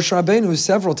 and Moshe Rabbeinu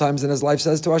several times in his life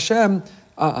says to Hashem,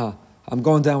 I'm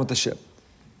going down with the ship.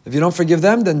 If you don't forgive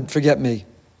them, then forget me.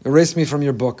 Erase me from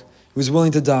your book. He was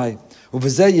willing to die. This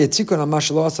is the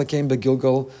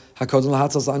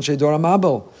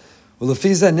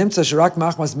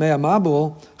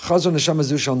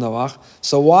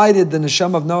So why did the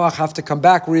neshama of Noach have to come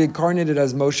back reincarnated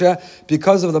as Moshe?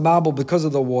 Because of the Mabul, because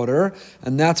of the water.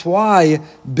 And that's why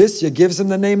Bisya gives him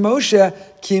the name Moshe,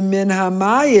 Ki min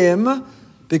hamayim,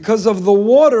 because of the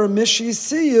water,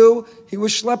 Mishisiyu, he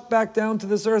was schlepped back down to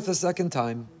this earth a second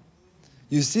time.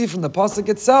 You see from the pasuk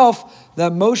itself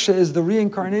that Moshe is the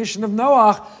reincarnation of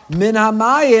Noach, min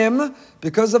hamayim,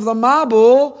 because of the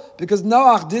Mabul, because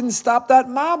Noach didn't stop that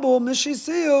Mabul,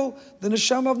 Mishisiyu, the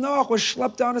neshama of Noach was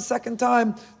schlepped down a second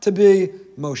time to be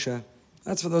Moshe.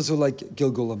 That's for those who like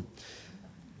Gilgulim.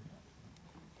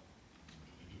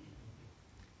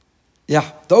 Yeah,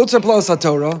 the Otzer Plos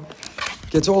HaTorah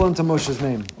gets all into Moshe's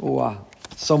name.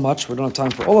 So much, we don't have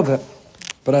time for all of it,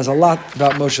 but has a lot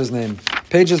about Moshe's name.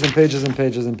 Pages and pages and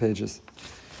pages and pages.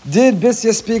 Did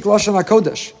Bisya speak Lashon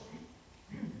HaKodesh?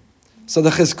 So the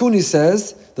Chizkuni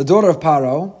says, the daughter of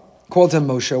Paro called him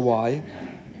Moshe. Why?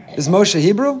 Is Moshe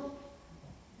Hebrew?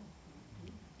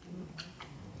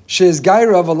 She is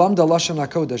Gaira of Alamda Lashon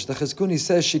HaKodesh. The Chizkuni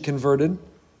says she converted.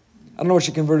 I don't know what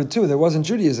she converted to. There wasn't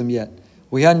Judaism yet.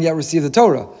 We hadn't yet received the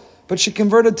Torah. But she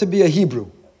converted to be a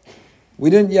Hebrew. We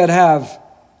didn't yet have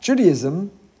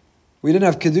Judaism. We didn't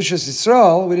have Kedushas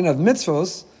Yisrael. We didn't have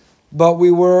mitzvos. But we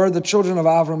were the children of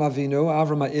Avram Avinu,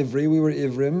 Avram HaIvri. We were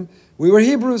Ivrim. We were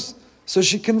Hebrews. So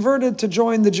she converted to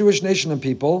join the Jewish nation and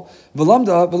people.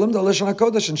 V'lamda Lishon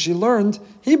HaKodesh, and she learned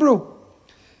Hebrew.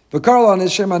 V'karla on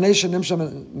his Shema nation nimsha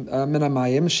min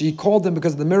hamayim. She called him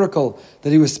because of the miracle that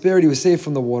he was spared, he was saved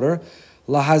from the water.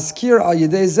 Lahazkir al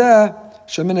yedei zeh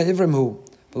shemina Ivrim hu.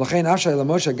 V'lachein ashay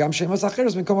lamoshe gam Shemos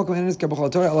acheres min kol makom enes kebachol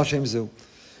Torah ala Shem zu.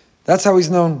 That's how he's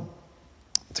known.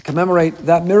 To commemorate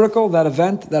that miracle, that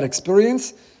event, that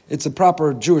experience, it's a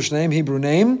proper Jewish name, Hebrew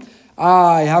name.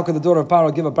 How could the daughter of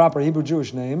Paro give a proper Hebrew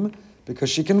Jewish name? Because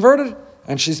she converted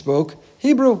and she spoke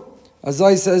Hebrew.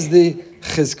 Azai says the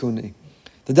Chizkuni.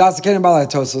 The Das Kenim Balai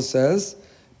Tosos says,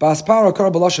 Bas Paro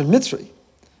Kar Balashon Mitzri.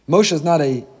 Moshe is not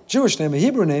a Jewish name, a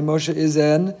Hebrew name. Moshe is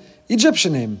an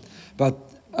Egyptian name. But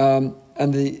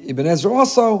and the Ibn Ezra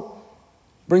also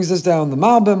brings this down. The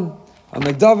Malbim,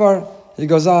 Amegdavar, he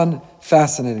goes on.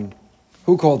 Fascinating.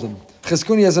 Who called him?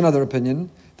 Chizkuni has another opinion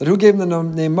that who gave him the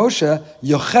name Moshe?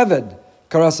 Yocheved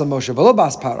Karasa Moshe. V'lo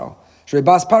Bas Paro. Shrei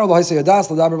Bas Paro lo ha'isa yadas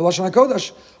l'daber b'lashon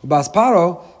hakodesh. Bas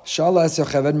Paro shala es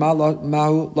Yocheved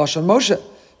mahu lashon Moshe.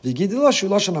 V'gidi lo shu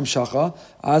lashon amshacha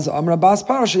az amra Bas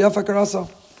Paro sheyafa Karasa.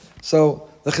 So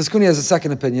the Chizkuni has a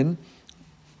second opinion,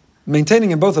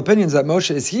 maintaining in both opinions that Moshe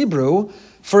is Hebrew.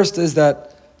 First is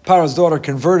that Paro's daughter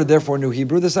converted, therefore knew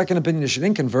Hebrew. The second opinion is she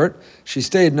didn't convert. She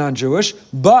stayed non-Jewish,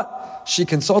 but she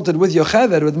consulted with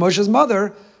Yocheved, with Moshe's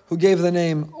mother, who gave the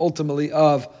name ultimately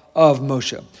of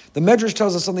Moshe. The Medrash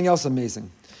tells us something else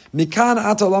amazing. Mikan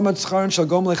ata lamed scharin shel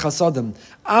gomle chasadim.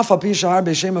 Af al pi shahar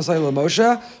b'shem asay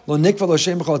Moshe lo nikva lo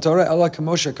shem b'chol Torah ela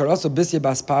k'Moshe karaso bisya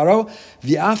bas Paro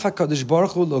v'af HaKadosh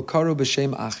Baruch Hu lo karu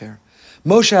b'shem acher.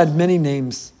 Moshe had many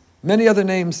names, many other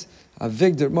names.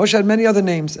 Avigdor. Moshe had many other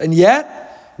names, and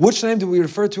yet, which name do we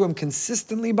refer to him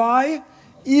consistently by?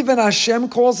 Even Hashem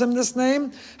calls him this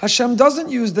name. Hashem doesn't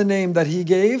use the name that he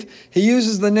gave. He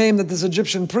uses the name that this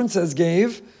Egyptian princess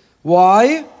gave.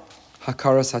 Why?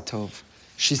 Hakaras Hatov.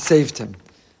 She saved him.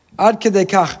 Ad kedei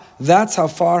kach. That's how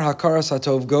far Hakaras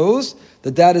Hatov goes,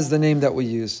 that is the name that we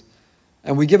use.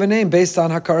 And we give a name based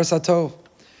on Hakaras Hatov.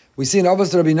 We see in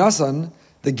Avos Rabbi Nassan,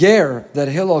 the ger that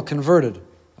Hillel converted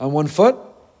on one foot,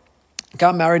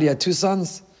 got married, he had two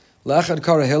sons. Le'echad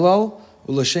kara Hillel,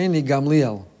 u'l'sheni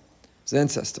Gamliel, his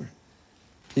ancestor.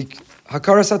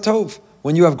 Hakaras Hatov.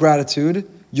 When you have gratitude,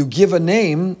 you give a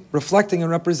name reflecting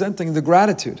and representing the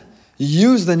gratitude. You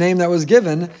use the name that was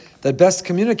given that best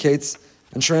communicates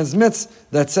and transmits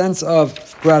that sense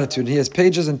of gratitude. He has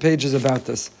pages and pages about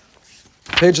this.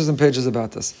 Pages and pages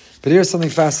about this. But here's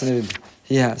something fascinating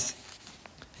he has.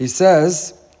 He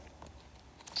says,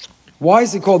 why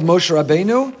is he called Moshe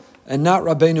Rabbeinu and not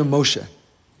Rabbeinu Moshe?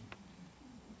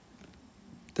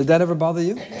 Did that ever bother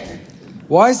you?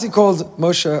 Why is he called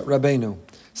Moshe Rabbeinu?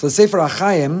 So the Sefer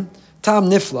Achayim, Tam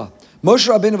Nifla. Moshe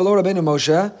Rabbeinu v'lo Rabbeinu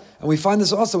Moshe, and we find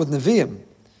this also with Nevi'im.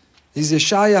 He's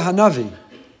Yeshaya Hanavi,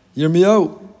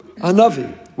 Yirmiyahu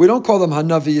Hanavi. We don't call them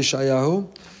Hanavi Yeshayahu,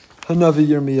 Hanavi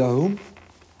Yirmiyahu.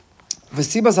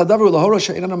 V'sibas hadavar lahora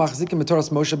she'inana machzikim mitoras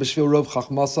Moshe b'shvil rov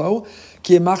chachmaso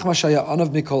ki emach mashaya anav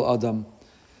mikol adam.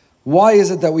 Why is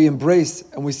it that we embrace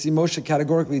and we see Moshe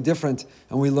categorically different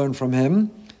and we learn from him?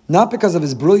 Not because of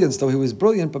his brilliance, though he was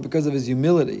brilliant, but because of his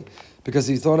humility. Because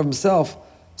he thought of himself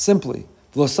simply.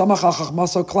 He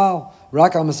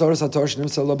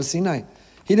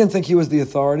didn't think he was the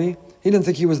authority. He didn't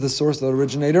think he was the source, the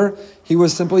originator. He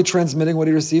was simply transmitting what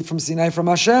he received from Sinai, from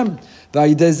Hashem.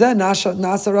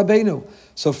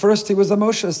 So first he was a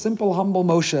Moshe, a simple, humble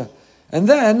Moshe. And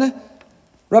then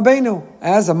Rabbeinu,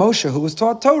 as a Moshe who was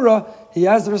taught Torah, he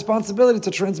has the responsibility to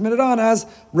transmit it on as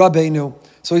Rabbeinu.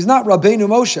 So he's not Rabbeinu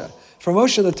Moshe. For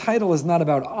Moshe, the title is not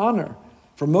about honor.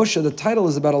 For Moshe, the title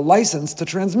is about a license to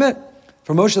transmit.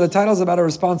 For Moshe, the title is about a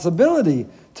responsibility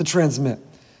to transmit.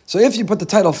 So if you put the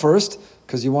title first,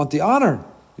 because you want the honor,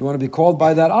 you want to be called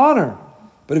by that honor.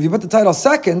 But if you put the title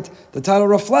second, the title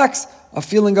reflects a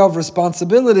feeling of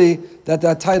responsibility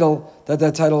that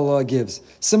title gives.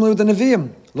 Similarly with the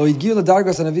Nevi'im. Lo yigiu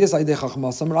l'dargas ha'nevi'as ha'idei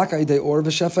chachmasam, rak ha'idei or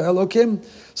v'shefa Elokim.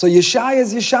 So Yeshaya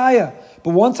is Yeshaya.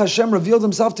 But once Hashem revealed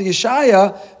himself to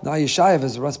Yeshaya, now Yeshaya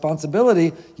has a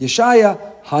responsibility, Yeshaya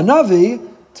Hanavi,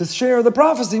 to share the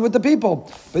prophecy with the people.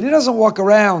 But he doesn't walk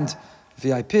around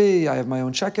VIP, I have my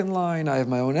own check-in line, I have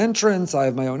my own entrance, I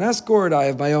have my own escort, I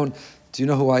have my own... Do you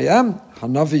know who I am?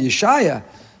 Hanavi Yeshaya,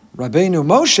 Rabbeinu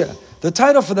Moshe. The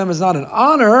title for them is not an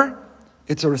honor,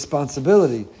 it's a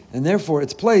responsibility. And therefore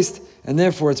it's placed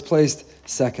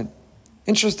second.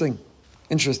 Interesting.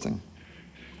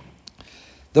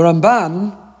 The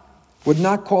Ramban would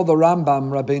not call the Rambam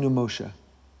Rabbeinu Moshe.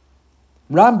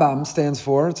 Rambam stands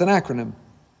for, it's an acronym,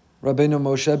 Rabbeinu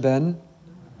Moshe ben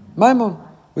Maimon.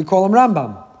 We call him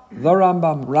Rambam. The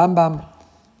Rambam,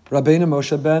 Rabbeinu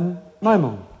Moshe ben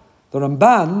Maimon. The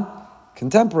Ramban,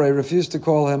 contemporary, refused to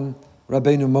call him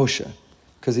Rabbeinu Moshe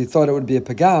because he thought it would be a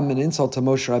pagam, an insult to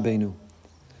Moshe Rabbeinu.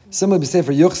 Similarly,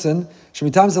 B'Sefer Yuchsin,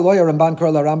 Shemitam Zeloya Ramban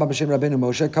Kor La Rambam B'Shem Rabbeinu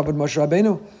Moshe, Kavod Moshe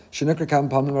Rabbeinu, Shenukra Kam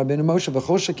Palmim Rabbeinu Moshe,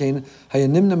 V'chol Shekein,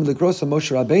 Hayanimnim Likrosa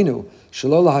Moshe Rabbeinu,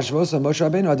 Shalola Hashvosa Moshe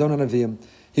Rabbeinu, Adon Anavim.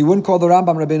 He wouldn't call the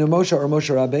Rambam Rabbeinu Moshe or Moshe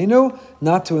Rabbeinu,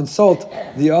 not to insult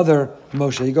the other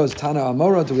Moshe. He goes, Tana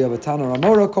Amora, do we have a Tana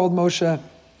Amora called Moshe?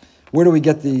 Where do we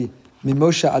get the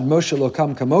Mimoshe ad Moshe lo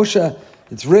kam kamoshe?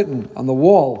 It's written on the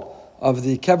wall of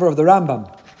the kever of the Rambam.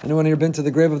 Anyone here been to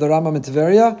the grave of the Rambam in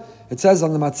Tiberia? It says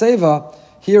on the Matzeva,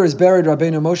 here is buried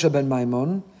Rabbeinu Moshe ben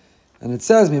Maimon, and it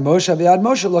says, Mimoshe v'ad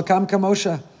Moshe lo kam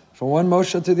kamoshe. From one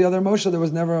Moshe to the other Moshe, there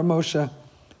was never a Moshe.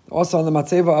 Also on the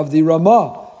Matzeva of the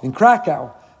Ramah in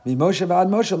Krakow, Mimoshe v'ad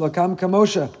Moshe lo kam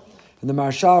kamoshe. And the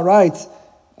Maharshal writes,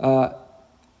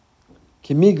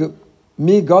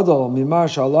 Mi gadol mimar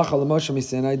sha'alacha l'Moshe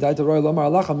misinai daita roy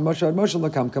lomar alacha Moshe ad Moshe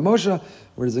l'kam kamoshe.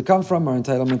 Where does it come from? Our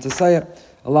entitlement to say it.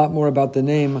 A lot more about the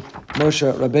name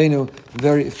Moshe Rabbeinu.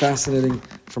 Very fascinating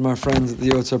from our friends the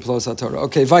Yotzer Plos HaTorah.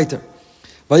 Okay, weiter.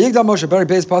 Vayigdal Moshe Beri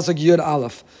Beis Pasuk Yud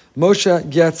Aleph. Moshe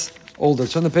gets older.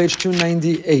 Turn to page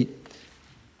 298.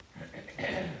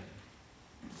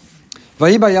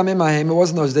 Vayi bayamim ahem, it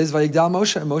was in those days, Vayigdal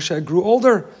Moshe, and Moshe grew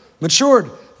older, matured.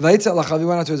 Vayitzel lachav, he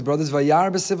went out to his brothers,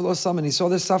 Vayar b'sivil osam, and he saw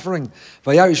their suffering.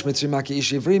 Vayarish mitzri maki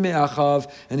ish ivri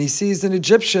me'achav, and he sees an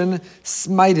Egyptian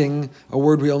smiting, a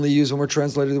word we only use when we're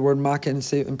translating the word maka in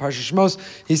Parsha Shemos.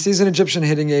 He sees an Egyptian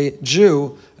hitting a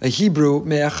Jew, a Hebrew,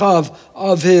 me'achav,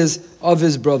 of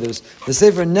his brothers. The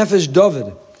Sefer Nefesh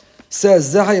David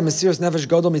says, Zehaya Mesiras Nefesh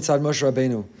Godol mitzad Moshe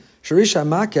Rabbeinu. Sharisha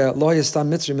maka lo yastam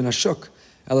mitzri min hashuk.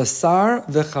 Elasar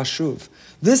v'chashuv.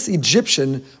 This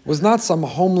Egyptian was not some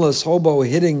homeless hobo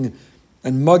hitting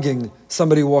and mugging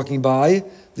somebody walking by.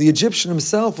 The Egyptian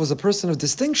himself was a person of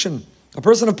distinction, a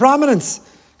person of prominence.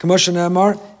 Kamosha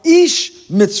Ne'amar, Ish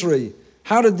Mitzri.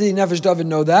 How did the Nefesh David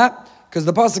know that? Because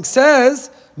the pasuk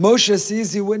says, Moshe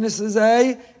sees, he witnesses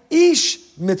a Ish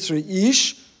Mitzri.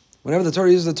 Ish, whenever the Torah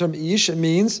uses the term Ish, it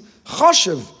means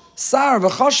Chashiv. Sar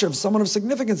v'chashiv, someone of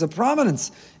significance, of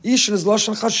prominence. Ish is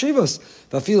lashon chashivos.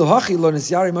 V'afilu hachi lo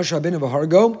nisyari Moshe Rabbeinu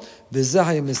v'hargo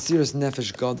v'zehaya mesiras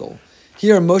nefesh gadol.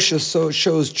 Here Moshe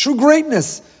shows true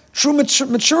greatness, true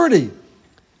maturity.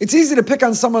 It's easy to pick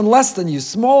on someone less than you,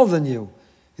 smaller than you.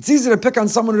 It's easy to pick on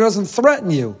someone who doesn't threaten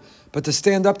you, but to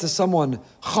stand up to someone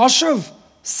chashiv,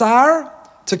 sar,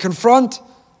 to confront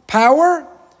power,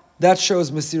 that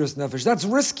shows mesiras nefesh. That's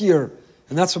riskier.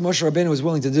 And that's what Moshe Rabbeinu was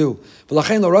willing to do.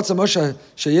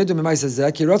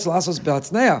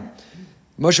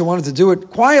 Moshe wanted to do it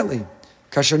quietly.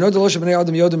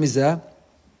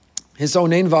 His own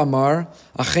name v'amar,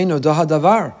 acheno daha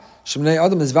davar. Shemnei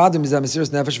adam is vadim mizeh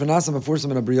mesiras nefesh v'nasam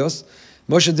v'fursam in abrios.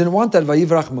 Moshe didn't want that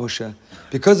vayivrach Moshe.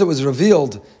 Because it was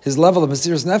revealed, his level of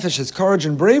mesiras nefesh, his courage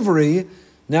and bravery,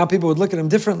 now people would look at him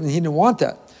differently, and he didn't want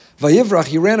that. Vayivrach,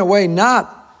 he ran away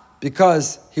not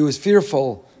because he was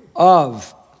fearful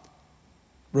of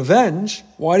revenge.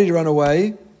 Why did he run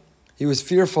away? He was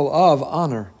fearful of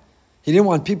honor. He didn't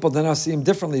want people to now see him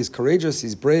differently. He's courageous,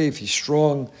 he's brave, he's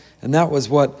strong, and that was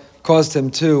what caused him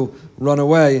to run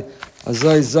away.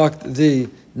 Azay zakt the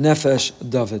Nefesh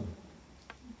David.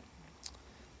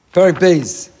 Perek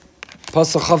Beis,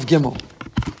 Pasuk Chav Gimel.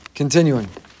 Continuing.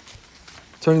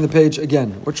 Turning the page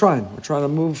again. We're trying to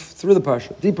move through the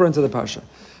Parsha, deeper into the Parsha.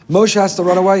 Moshe has to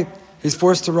run away. He's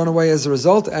forced to run away as a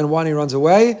result, and when he runs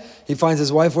away, he finds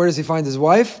his wife. Where does he find his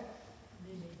wife?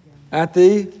 At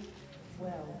the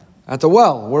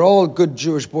well, where all good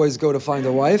Jewish boys go to find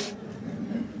a wife.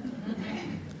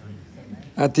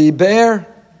 At the Be'er.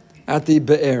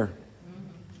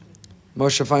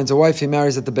 Moshe finds a wife, he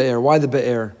marries at the Be'er. Why the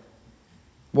Be'er?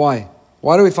 Why?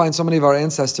 Why do we find so many of our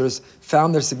ancestors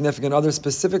found their significant others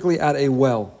specifically at a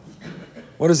well?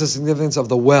 What is the significance of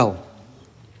the well?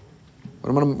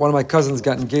 One of my cousins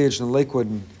got engaged in Lakewood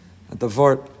and at the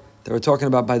Vort. They were talking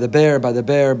about by the bear. It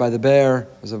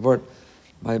was a Vort.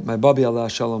 My Babi Allah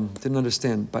Shalom didn't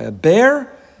understand. By a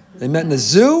bear? They met in a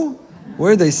zoo?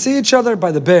 Where did they see each other?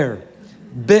 By the bear.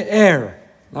 Be'er.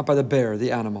 Not by the bear,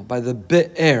 the animal. By the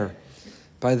be'er.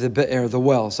 By the be'er, the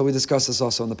well. So we discussed this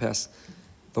also in the past.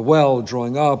 The well,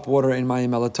 drawing up, water in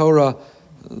Mayim El Torah.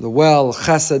 The well,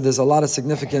 chesed, there's a lot of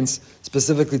significance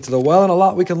specifically to the well, and a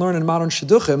lot we can learn in modern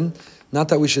shidduchim. Not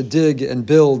that we should dig and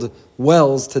build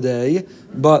wells today,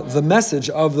 but the message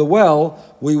of the well,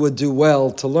 we would do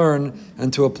well to learn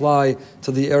and to apply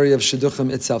to the area of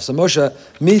shidduchim itself. So Moshe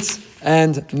meets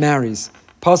and marries.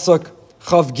 Pasuk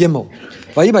Chav Gimel.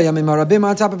 Vayibayamim harabim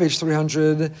on top of page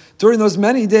 300. During those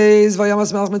many days,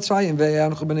 Vayamas Melech Mitzrayim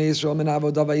ve'anchu b'nei Yisrael min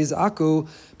avodah vayizaku.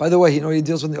 By the way, he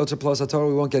deals with the Oter Plus HaTorah.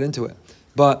 We won't get into it.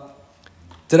 But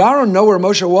did Aaron know where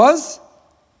Moshe was?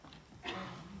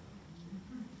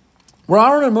 Were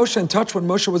Aaron and Moshe in touch when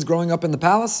Moshe was growing up in the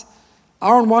palace?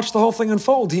 Aaron watched the whole thing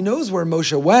unfold. He knows where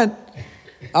Moshe went.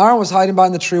 Aaron was hiding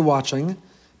behind the tree watching.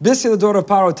 Bisya, the daughter of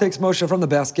Paro, takes Moshe from the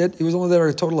basket. He was only there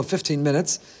a total of 15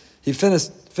 minutes. He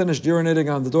finished urinating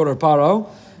on the daughter of Paro,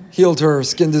 healed her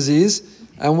skin disease,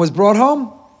 and was brought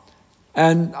home.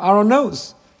 And Aaron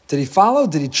knows. Did he follow?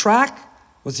 Did he track?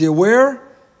 Was he aware?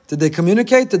 Did they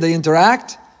communicate? Did they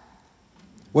interact?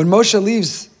 When Moshe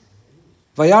leaves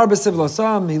Vayar b'siv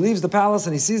losam, he leaves the palace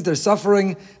and he sees their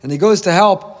suffering and he goes to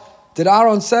help. Did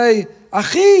Aaron say,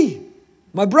 Achi,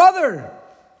 my brother,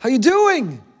 how you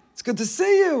doing? It's good to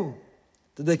see you.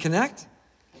 Did they connect?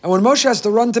 And when Moshe has to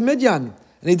run to Midian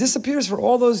and he disappears for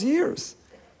all those years,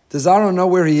 does Aaron know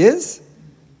where he is?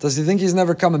 Does he think he's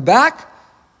never coming back?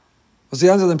 Was he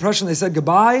under the impression they said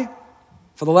goodbye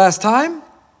for the last time?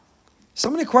 So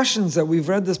many questions that we've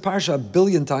read this parsha a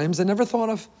billion times and never thought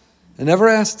of and never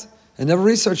asked. And never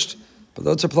researched, but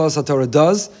the Oter Plus HaTorah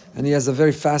does, and he has a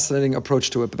very fascinating approach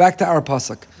to it. But back to our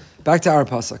pasuk.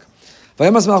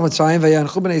 Vayamas Melech Mitzrayim,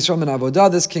 Vayanchu b'nei Yisrael min ha'avodah.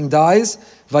 This king dies.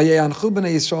 Vayanchu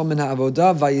b'nei Yisrael min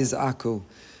ha'avodah, vayizaku.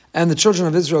 And the children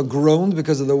of Israel groaned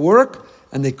because of the work,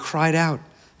 and they cried out.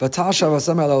 They cried out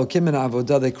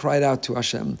to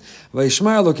Hashem.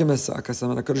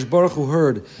 HaKadosh Baruch Hu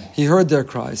heard. He heard their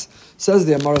cries. Says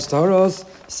the Amaras Taharos,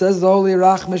 says the holy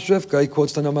Rach Mishrifka, he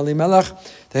quotes the Nom Elimelech,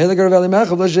 the Hiliger of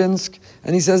Elimelech of Lezhinsk,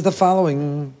 and he says the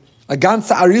following, a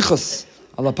ganze arichos,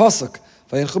 ala pasuk,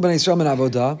 Vayenchu b'nei Yisrael min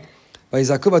avodah,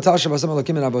 Vayizaku v'tasha v'asam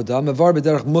elokim min avodah, mevar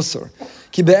b'derech musar.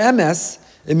 Ki be'emes,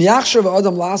 im yachshav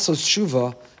adam la'asos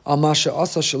tshuva, al ma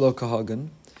she'asa shelo kahagan.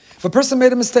 If a person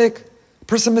made a mistake, a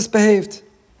person misbehaved,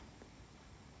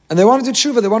 and they want to do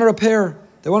tshuva, they want to repair,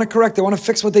 they want to correct, they want to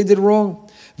fix what they did wrong.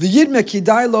 V'yidme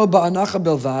kidai lo ba'anacha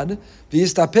belvad,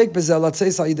 v'yistapek b'zeh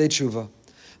latzeis ha'idei tshuva.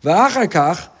 V'achar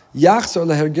kach, yachzor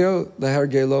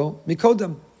lehergelo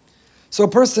mikodem. So a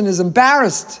person is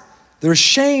embarrassed, they're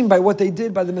ashamed by what they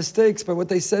did, by the mistakes, by what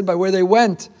they said, by where they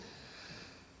went.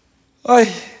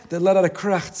 They let out a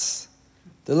krechts,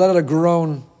 they let out a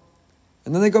groan,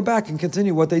 and then they go back and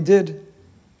continue what they did.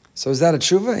 So is that a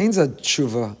tshuva? Ain't a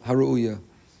tshuva haru'uya.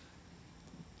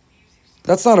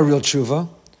 That's not a real tshuva.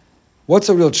 What's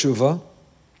a real tshuva?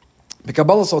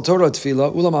 B'kabbalas al Torah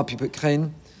tefillah ulam al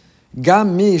pipikein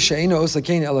gam mi she'eino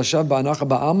osakein el hashav ba'anacha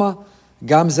ba'alma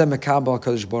gam zeh mekabel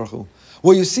HaKadosh Baruch Hu.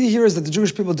 What you see here is that the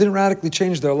Jewish people didn't radically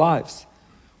change their lives.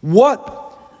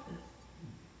 What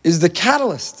is the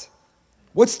catalyst?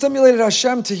 What stimulated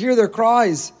Hashem to hear their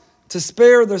cries, to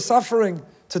spare their suffering,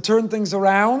 to turn things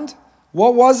around?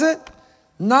 What was it?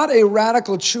 Not a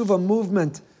radical tshuva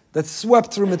movement that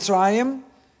swept through Mitzrayim.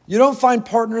 You don't find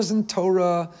partners in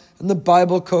Torah, and the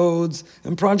Bible codes,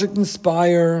 and Project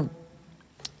Inspire,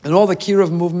 and all the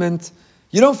Kiruv movement.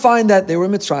 You don't find that they were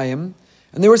Mitzrayim,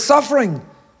 and they were suffering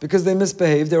because they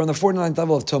misbehaved. They were on the 49th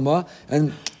level of Tumah,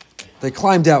 and they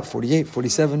climbed out 48,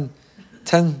 47,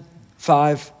 10,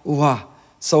 5,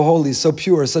 so holy, so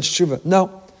pure, such tshuva.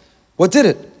 No. What did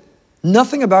it?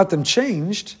 Nothing about them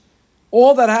changed.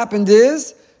 All that happened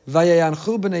is,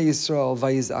 Vayayanchu b'nei Yisrael,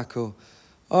 vayizaku.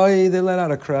 They let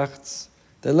out a krechts,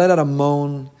 they let out a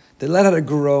moan, they let out a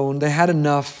groan, they had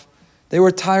enough. They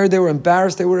were tired, they were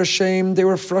embarrassed, they were ashamed, they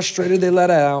were frustrated, they let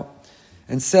it out.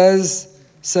 And says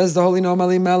the Holy Nom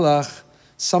Elimelech,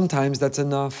 sometimes that's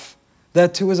enough.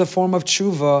 That too is a form of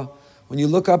tshuva. When you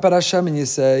look up at Hashem and you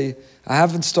say, I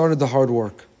haven't started the hard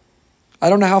work. I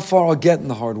don't know how far I'll get in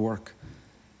the hard work,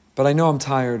 but I know I'm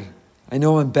tired. I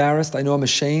know I'm embarrassed. I know I'm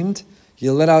ashamed.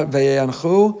 You let out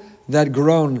Vayayanchu, that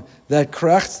groan, that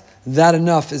krechts, that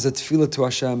enough is a tefillah to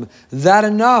Hashem. That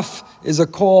enough is a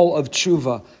call of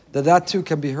tshuva. That too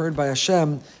can be heard by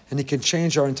Hashem, and He can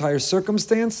change our entire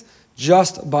circumstance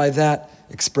just by that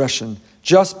expression,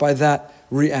 just by that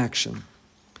reaction.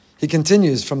 He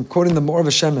continues from quoting the Mor of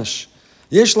Shemesh.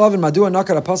 Why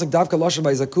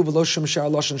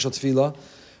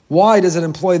does it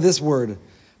employ this word?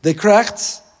 They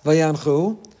krechts,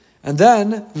 vayanchu, and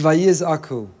then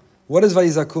vayizaku. What does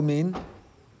vayizaku mean?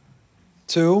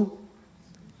 To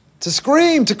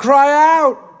scream, to cry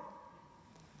out.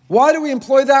 Why do we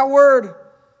employ that word?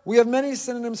 We have many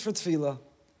synonyms for tefillah.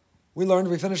 We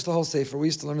finished the whole sefer. We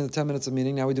used to learn in the 10 minutes of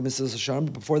meaning. Now we do Mesilas Yesharim,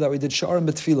 but before that we did Sharim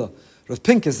B'Tefillah. Rav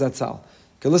Pinkus, that's all.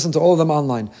 You can listen to all of them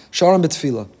online. Sharim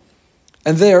B'Tefillah.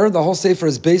 And there, the whole sefer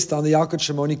is based on the Yalkut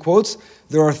Shimoni quotes.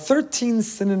 There are 13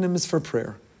 synonyms for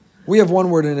prayer. We have one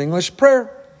word in English,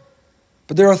 prayer.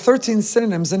 But there are 13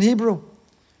 synonyms in Hebrew.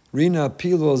 Rina,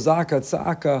 Pilul, Zaka,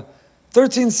 Tzaka.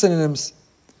 13 synonyms.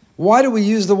 Why do we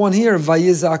use the one here,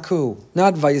 Vayizaku,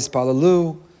 not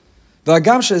Vayispalalu?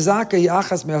 V'agam she'zaka hi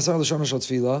achas me'asar l'shon hashot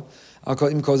tefillah,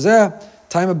 im kozeh,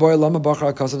 taima boy lama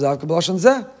bachar hakasav zavka b'lashon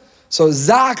zeh. So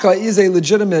Zaka is a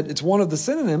legitimate, it's one of the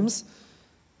synonyms.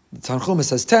 The Tanchuma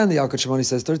says 10, the Yalkut Shimoni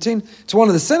says 13. It's one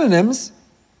of the synonyms,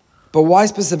 but why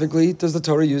specifically does the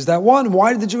Torah use that one?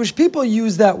 Why did the Jewish people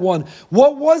use that one?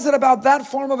 What was it about that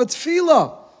form of a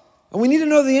tefillah? And we need to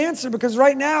know the answer, because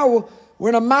right now we're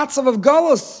in a matzav of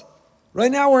galus.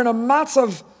 Right now we're in a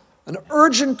matzav, an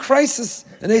urgent crisis,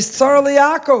 an Eitzar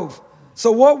Yaakov.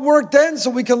 So what worked then so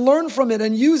we can learn from it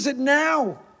and use it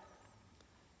now?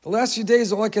 The last few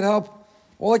days, all I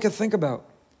could think about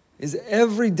is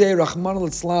every day, Rahman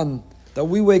al-Islam, that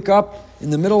we wake up in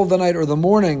the middle of the night or the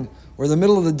morning or the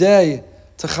middle of the day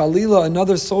to Khalila,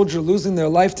 another soldier losing their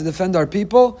life to defend our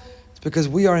people. It's because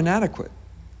we are inadequate.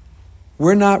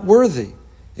 We're not worthy.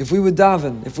 If we would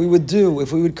daven, if we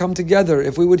would come together,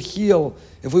 if we would heal,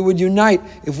 if we would unite,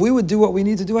 if we would do what we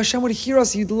need to do, Hashem would hear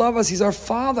us, He'd love us, He's our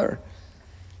Father.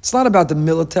 It's not about the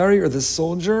military or the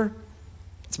soldier.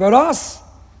 It's about us.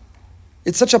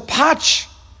 It's such a patch.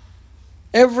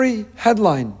 Every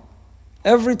headline,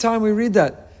 Every time we read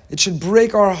that, it should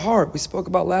break our heart. We spoke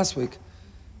about last week.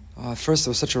 At first, it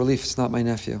was such a relief. It's not my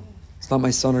nephew. It's not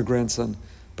my son or grandson.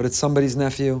 But it's somebody's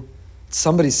nephew. It's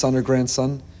somebody's son or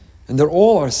grandson. And they're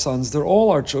all our sons. They're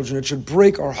all our children. It should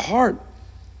break our heart.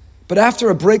 But after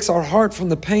it breaks our heart from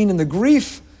the pain and the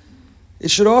grief, we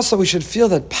should feel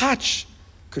that patch.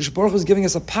 Because Baruch Hu is giving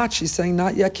us a patch. He's saying,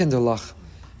 not yet, kinderlach.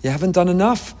 You haven't done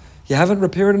enough. You haven't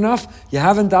repaired enough. You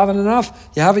haven't davened enough.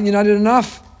 You haven't united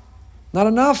enough. Not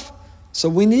enough. So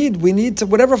we need to,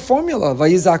 whatever formula,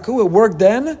 vayizaku, it worked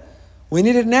then, we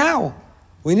need it now.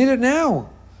 We need it now.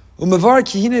 Umavar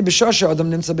kihine b'shasha adam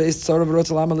nimtza be'is tzara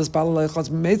v'rot lama l'spala leichotz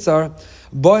b'meitzar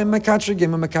boy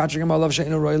mekatrigim alav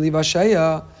she'enu roi li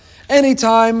v'asheya.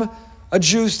 Anytime a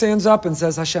Jew stands up and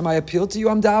says, Hashem, I appeal to you,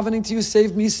 I'm davening to you,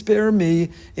 save me, spare me,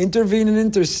 intervene and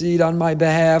intercede on my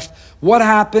behalf, what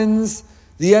happens?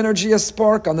 The energy, a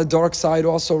spark on the dark side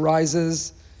also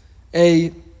rises.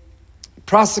 A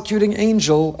prosecuting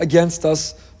angel against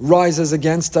us rises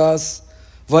against us.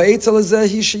 So now you've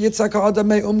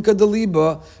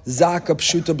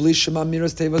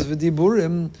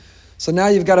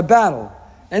got a battle.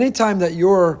 Anytime that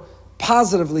you're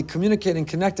positively communicating,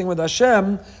 connecting with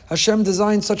Hashem, Hashem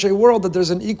designed such a world that there's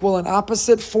an equal and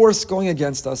opposite force going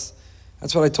against us.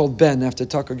 That's what I told Ben after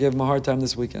Tucker gave him a hard time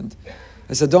this weekend.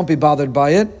 I said, don't be bothered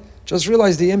by it. Just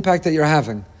realize the impact that you're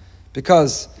having.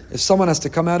 Because if someone has to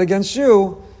come out against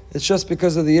you, it's just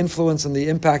because of the influence and the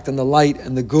impact and the light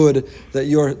and the good that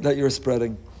you're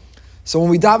spreading. So when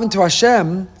we dive into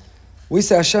Hashem, we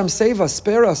say, Hashem, save us,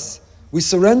 spare us. We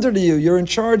surrender to you. You're in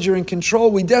charge. You're in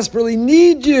control. We desperately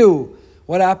need you.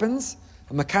 What happens?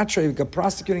 A makatre, a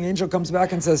prosecuting angel, comes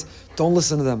back and says, don't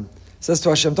listen to them. Says to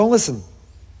Hashem, don't listen.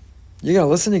 You're going to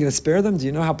listen? You're going to spare them? Do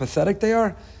you know how pathetic they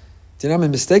are? Do you know how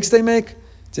many mistakes they make? Do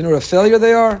you know what a failure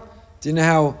they are? Do you know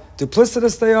how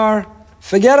duplicitous they are?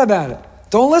 Forget about it.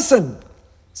 Don't listen.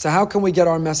 So how can we get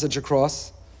our message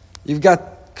across? You've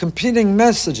got competing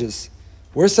messages.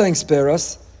 We're saying spare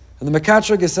us, and the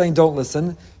Makatrik is saying don't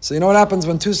listen. So you know what happens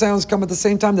when two sounds come at the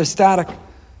same time? They're static.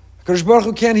 HaKadosh Baruch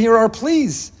Hu can't hear our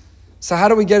pleas. So how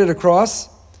do we get it across?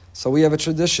 So we have a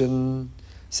tradition.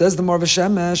 Says the Marv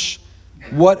Shemesh,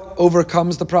 what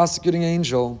overcomes the prosecuting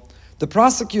angel? The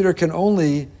prosecutor can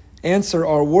only answer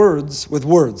our words with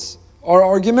words. Our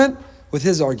argument with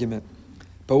his argument.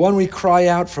 But when we cry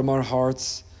out from our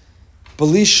hearts, with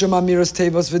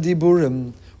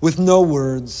no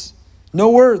words,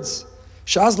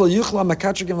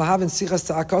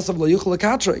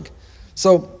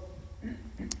 so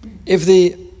if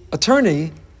the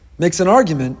attorney makes an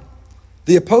argument,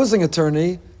 the opposing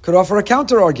attorney could offer a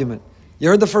counter argument. You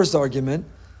heard the first argument,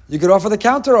 you could offer the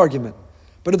counter argument.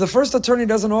 But if the first attorney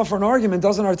doesn't offer an argument,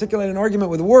 doesn't articulate an argument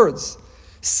with words,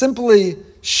 simply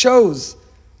shows,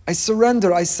 I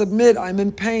surrender, I submit, I'm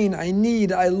in pain, I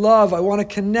need, I love, I want to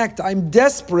connect, I'm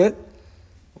desperate,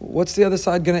 what's the other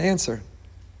side going to answer?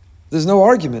 There's no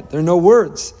argument, there are no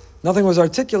words. Nothing was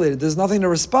articulated, there's nothing to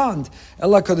respond.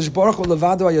 Says the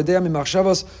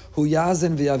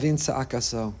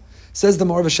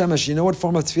Ma'or Shemesh, you know what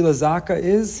form of tefillah zaka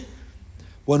is?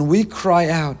 When we cry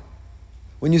out,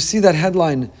 when you see that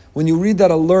headline, when you read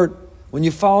that alert, when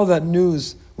you follow that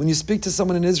news, when you speak to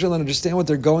someone in Israel and understand what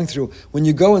they're going through, when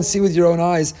you go and see with your own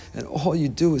eyes, and all you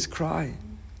do is cry,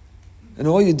 and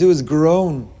all you do is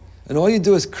groan, and all you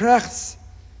do is krechz,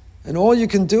 and all you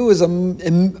can do is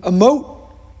emote,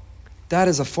 that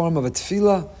is a form of a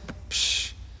tefillah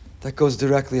that goes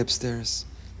directly upstairs,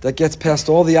 that gets past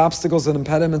all the obstacles and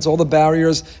impediments, all the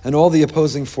barriers, and all the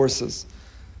opposing forces.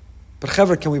 But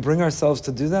Chaver, can we bring ourselves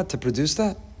to do that, to produce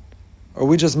that? Or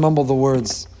we just mumble the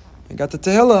words? I got the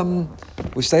Tehillim,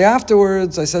 we say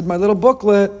afterwards, I said my little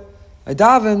booklet, I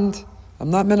davened,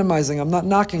 I'm not minimizing, I'm not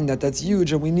knocking that, that's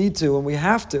huge and we need to and we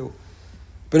have to.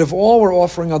 But if all we're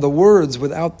offering are the words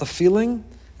without the feeling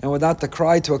and without the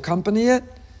cry to accompany it,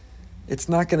 it's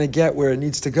not going to get where it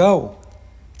needs to go.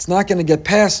 It's not going to get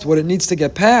past what it needs to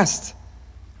get past.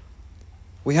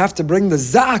 We have to bring the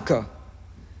zaka.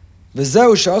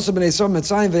 V'zeu she'asu b'nei Yisrael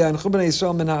mitzrayim v'yanchu b'nei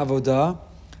Yisrael min ha'avodah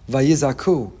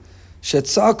v'yizaku.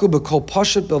 Shetzaku b'kol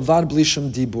pashat belvad bli shum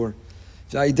dibur.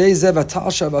 V'ayidei zeh v'tal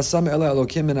shavasam ela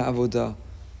elokim min ha'avodah. Do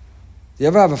you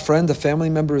ever have a friend, a family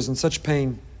member who's in such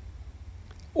pain?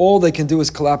 All they can do is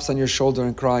collapse on your shoulder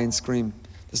and cry and scream.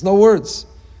 There's no words.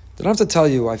 They don't have to tell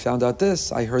you, I found out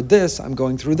this, I heard this, I'm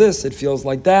going through this, it feels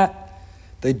like that.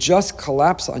 They just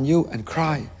collapse on you and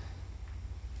cry.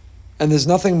 And there's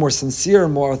nothing more sincere,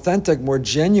 more authentic, more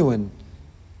genuine.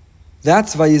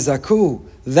 That's vayizaku.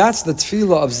 That's the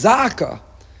tefillah of zaka.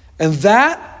 And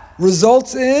that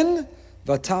results in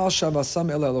vatal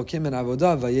shavasam el elokim and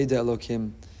avodah vayeda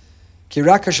elokim.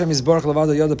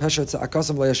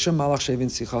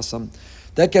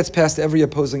 That gets past every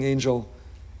opposing angel,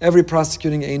 every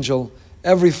prosecuting angel,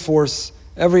 every force,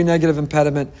 every negative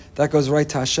impediment. That goes right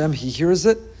to Hashem. He hears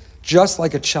it just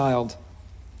like a child.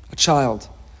 A child.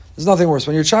 There's nothing worse.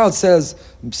 When your child says,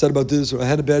 I'm upset about this, or I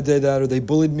had a bad day that, or they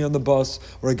bullied me on the bus,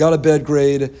 or I got a bad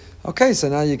grade. Okay, so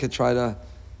now you could try to...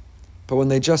 But when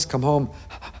they just come home,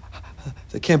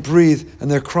 they can't breathe,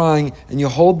 and they're crying, and you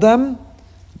hold them,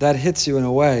 that hits you in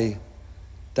a way.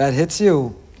 That hits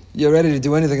you. You're ready to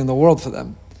do anything in the world for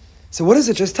them. So what is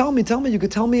it? Just tell me. You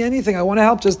could tell me anything. I want to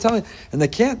help. Just tell me. And they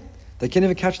can't. They can't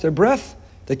even catch their breath.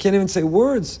 They can't even say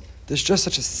words. There's just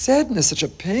such a sadness, such a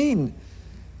pain.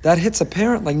 That hits a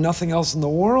parent like nothing else in the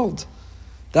world.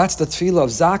 That's the tefillah of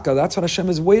Zakah. That's what Hashem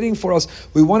is waiting for us.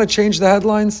 We want to change the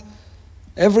headlines.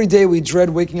 Every day we dread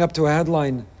waking up to a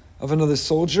headline of another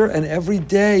soldier, and every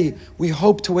day we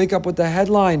hope to wake up with the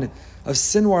headline of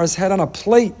Sinwar's head on a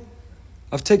plate,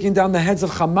 of taking down the heads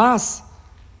of Hamas,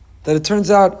 that it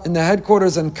turns out in the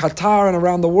headquarters in Qatar and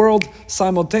around the world,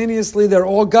 simultaneously, they're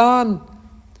all gone.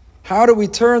 How do we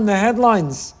turn the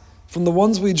headlines from the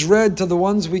ones we dread to the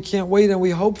ones we can't wait and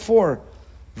we hope for?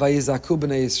 Vayizaku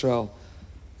b'nei Yisrael.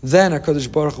 Then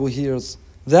HaKadosh Baruch Hu hears.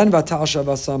 Then Vatal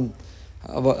Shavasam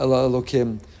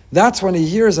Elokim. That's when he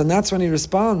hears and that's when he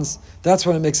responds. That's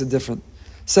when it makes it different.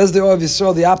 Says the Oav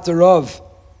Yisrael, the Apter of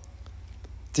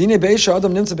Dine Beisha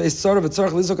Adam Nimtza Beis Tzara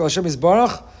V'Tzarech Lizok Al Hashem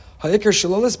Yisbarach Ha'ikar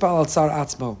Shelo Lispal Al Tzar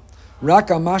Atzmo Rak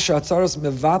Amasha Atzaros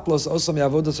Mevatlos Osam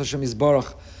Yavodos Hashem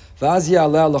Yisbarach V'az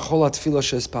Ya'aleh L'chol HaTfilah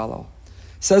She'Ispalal.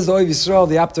 Says the Oav Yisrael,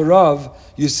 the Apter of,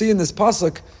 you see in this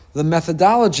pasuk the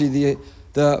methodology,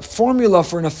 the formula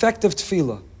for an effective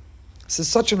tefillah. This is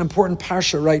such an important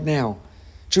parsha right now.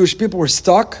 Jewish people were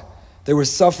stuck, they were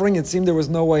suffering, it seemed there was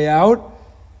no way out,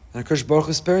 and HaKadosh Baruch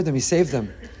Hu spared them, He saved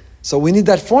them. So we need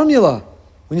that formula.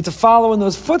 We need to follow in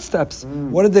those footsteps.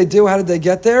 What did they do? How did they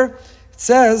get there? It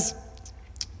says,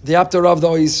 the Apter of the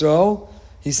Oav Yisrael,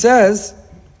 he says,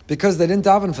 because they didn't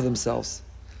daven for themselves.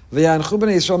 V'yanchu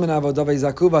b'nei Yisrael min ha'avodah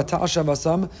v'yizaku v'atal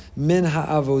shavasam min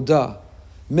ha'avodah.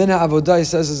 Min ha'avodah, he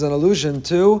says, is an allusion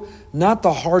to not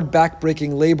the hard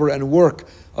back-breaking labor and work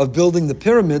of building the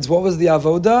pyramids. What was the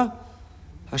avodah?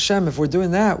 Hashem, if we're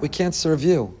doing that, we can't serve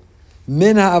you.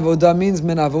 Min ha'avodah means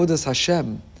min avodas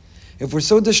Hashem. If we're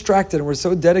so distracted and we're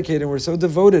so dedicated and we're so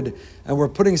devoted and we're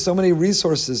putting so many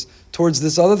resources towards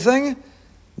this other thing,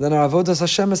 then our avodas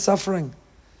Hashem is suffering.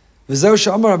 V'zeu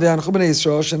she'amar v'yanchu b'nei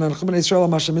Yisrael she'nanchu b'nei Yisrael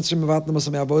ha'mashem mitzrim mevatnem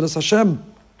osam avodas Hashem.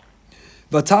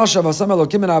 V'tal shavasam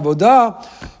elokim min avodah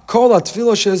kol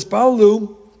ha'tfilah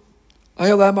she'izpalu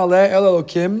hayalem aleh el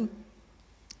elokim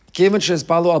kiven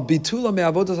she'izpalu al bitula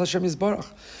me'avodas Hashem yizbarach.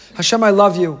 Hashem, I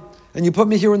love you, and you put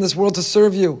me here in this world to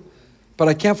serve you, but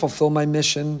I can't fulfill my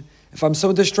mission if I'm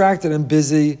so distracted and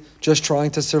busy just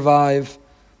trying to survive.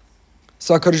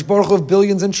 So HaKadosh Baruch Hu,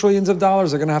 billions and trillions of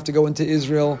dollars are going to have to go into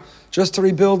Israel just to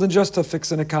rebuild and just to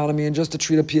fix an economy and just to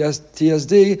treat a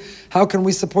TSD. How can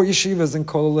we support yeshivas and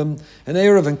kollel and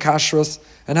erev and kashrus?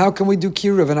 And how can we do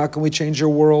kiruv? And how can we change your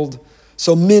world?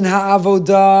 So min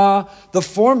ha'avodah, the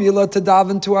formula to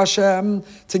daven to Hashem,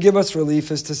 to give us relief,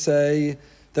 is to say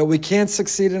that we can't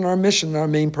succeed in our mission, our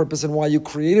main purpose, and why you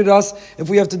created us, if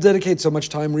we have to dedicate so much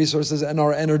time, resources, and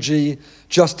our energy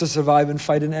just to survive and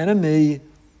fight an enemy.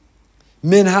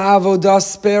 Min ha'avodah,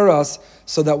 spare us,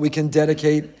 so that we can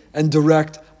dedicate and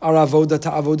direct our avodah to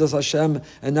avodas Hashem,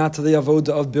 and not to the avodah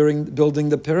of building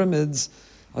the pyramids.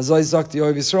 Azai Zak the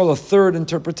Oav Yisrael, a third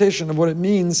interpretation of what it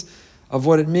means,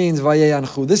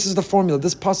 vayeyanchu. This is the formula.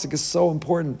 This pasuk is so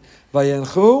important.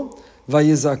 Vayeyanchu,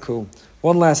 vayizaku.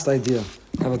 One last idea.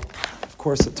 I have, of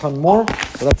course, a ton more,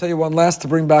 but I'll tell you one last to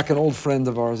bring back an old friend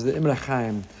of ours, the Imre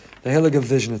Chaim, the Heilige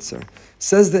Vizhnitzer.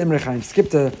 Says the Imre Chaim, skip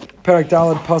to Perek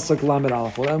Daled, Pasuk Lamed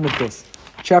Aleph. We'll end with this.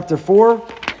 Chapter 4,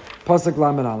 Pasuk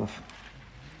Lamed Aleph.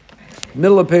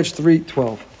 Middle of page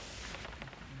 312.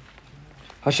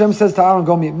 Hashem says to Aaron,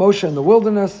 go meet Moshe in the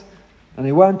wilderness. And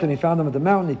he went and he found him at the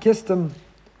mountain, he kissed him.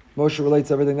 Moshe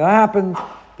relates everything that happened.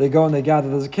 They go and they gather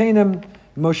the Zakanim.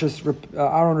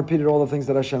 Aaron repeated all the things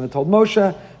that Hashem had told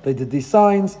Moshe. They did these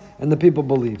signs, and the people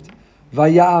believed.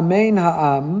 Vaya'amein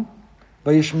ha'am,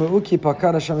 vayishma'u ki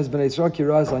pakad Hashem es b'nei Yisrael ki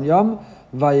ra'az an yom,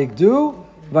 vayigdu,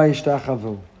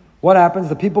 vayishtachavu. What happens?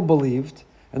 The people believed,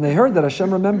 and they heard that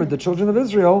Hashem remembered the children of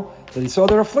Israel, that He saw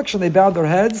their affliction, they bowed their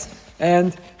heads,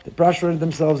 and they prostrated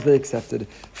themselves, they accepted.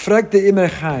 Frag the Imre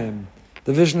Chaim,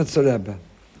 the Vizhnitzer Rebbe.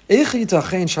 Eich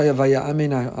yitachen shaya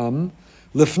vaya'amein ha'am,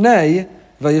 lifnei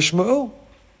vayishma'u.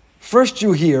 First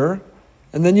you hear,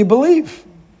 and then you believe.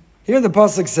 Here the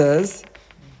pasuk says,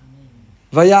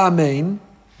 "Vaya'amein,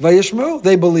 vayishmu."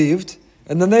 They believed,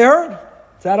 and then they heard.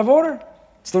 It's out of order.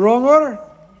 It's the wrong order.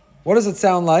 What does it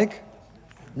sound like?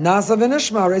 Nasa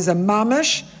v'nishma. Reza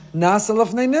mamish, nasa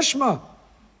lefnei nishma.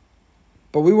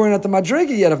 But we weren't at the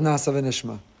madrigi yet of nasa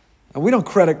v'nishma. And we don't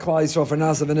credit Klal Yisrael for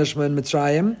nasa v'nishma in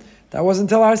Mitzrayim. That wasn't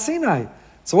until our Sinai.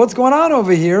 So what's going on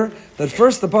over here? That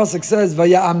first the pasuk says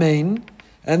vaya amen,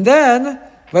 and then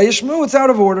vayishmu. It's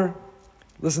out of order.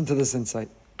 Listen to this insight.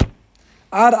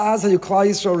 Ad az hayu Klal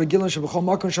Yisrael regilan shebechol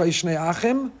makom shayu shnei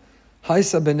achim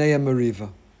haisa b'nei meriva.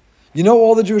 You know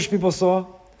all the Jewish people saw?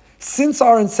 Since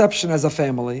our inception as a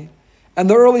family and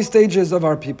the early stages of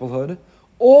our peoplehood,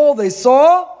 all they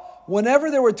saw,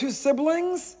 whenever there were two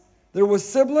siblings, there was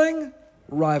sibling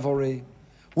rivalry.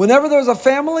 Whenever there was a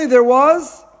family, there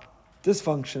was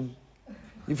dysfunction.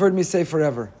 You've heard me say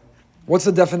forever. What's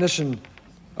the definition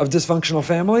of dysfunctional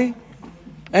family?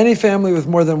 Any family with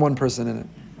more than one person in it.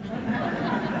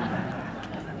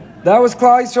 That was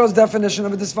Klal Yisrael's definition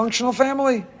of a dysfunctional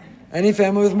family. Any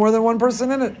family with more than one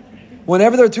person in it.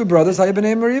 Whenever there are two brothers, Hayah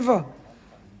b'nei Meriva.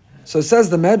 So it says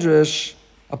the Medrash,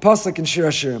 a pasuk in Shir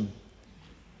Hashirim.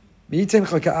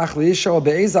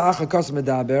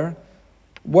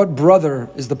 What brother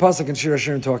is the pasuk in Shir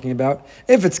Hashirim talking about?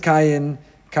 If it's Cain,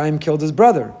 Cain killed his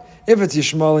brother. If it's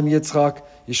Yishmael and Yitzchak,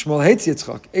 Yishmael hates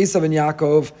Yitzchak. Esav and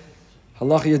Yaakov,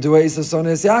 Halach Yadua Esav son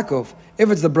is Yaakov.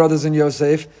 If it's the brothers in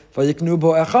Yosef, Vayiknu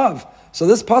bo Echav. So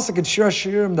this pasuk in Shir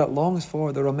Hashirim that longs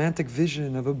for the romantic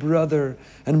vision of a brother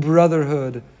and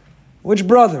brotherhood. Which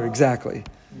brother exactly?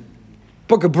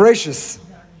 Book of Bereshis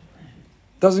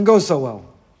doesn't go so well.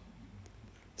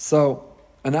 So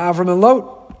an Avram and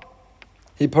Lot,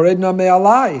 he paredna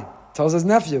me'alai, tells his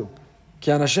nephew,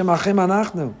 Ki anashim achim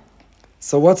anachnu.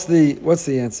 So what's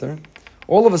the answer?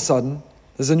 All of a sudden,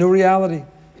 there's a new reality.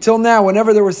 Till now,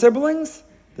 whenever there were siblings,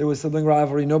 there was sibling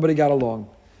rivalry. Nobody got along.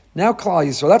 Now Klal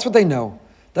Yisrael, that's what they know.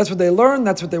 That's what they learned.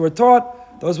 That's what they were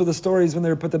taught. Those were the stories when they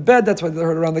were put to bed. That's what they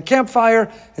heard around the campfire.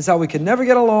 It's how we could never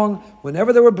get along.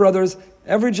 Whenever there were brothers,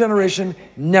 every generation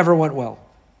never went well.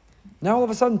 Now all of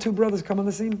a sudden, two brothers come on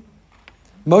the scene.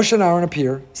 Moshe and Aaron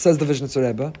appear, says the Vizhnitzer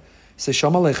Rebbe. Say,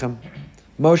 Shalom Aleichem.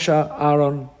 Moshe,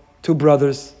 Aaron, two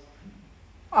brothers.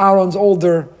 Aaron's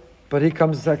older, but he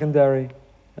comes secondary.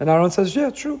 And Aaron says, yeah,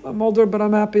 true, I'm older, but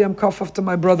I'm happy. I'm kafaf to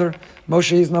my brother.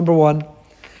 Moshe, he's number one.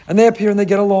 And they appear and they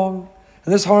get along.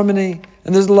 And there's harmony,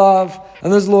 and there's love,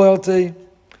 and there's loyalty.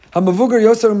 The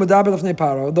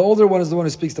older one is the one who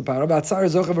speaks to Paro.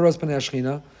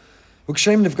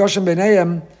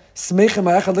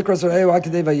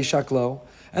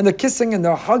 And they're kissing, and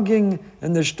they're hugging,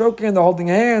 and they're stroking, and they're holding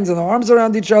hands, and their arms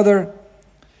around each other.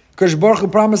 Kadosh Baruch Hu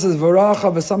promises,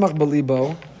 V'racha v'samach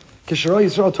b'libo, Kishro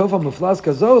Yisrael tofa muflas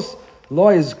kazos, lo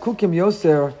yizkukim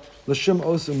yoser l'shum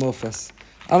osu mofes.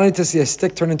 I don't need to see a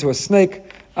stick turn into a snake.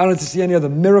 I don't need to see any other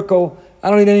miracle. I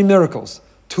don't need any miracles.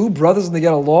 Two brothers and they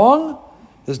get along,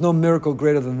 there's no miracle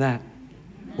greater than that.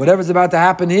 Whatever's about to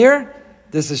happen here,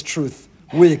 this is truth.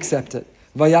 We accept it.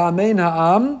 Vaya'amein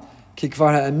ha'am, ki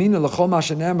kvar ha'aminu l'chol ma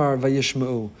shenemar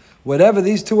vayishma'u. Whatever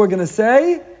these two are going to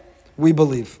say, we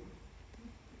believe.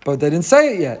 But they didn't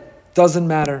say it yet. Doesn't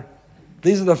matter.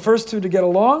 These are the first two to get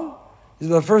along. These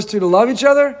are the first two to love each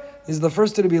other. These are the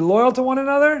first two to be loyal to one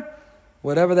another.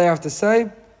 Whatever they have to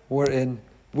say, we're in.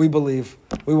 We believe.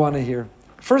 We want to hear.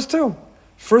 First two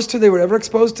they were ever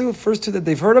exposed to, first two that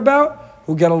they've heard about,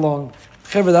 who get along.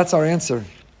 Chevra, that's our answer.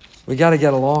 We got to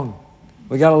get along.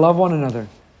 We got to love one another.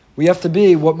 We have to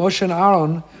be what Moshe and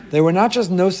Aaron, they were not just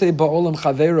nosei ba'olam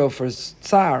chavero for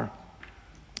tsar,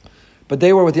 but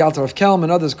they were what the Altar of Kelm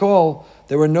and others call,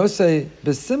 they were nosei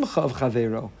besimcha of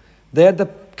chavero. They had the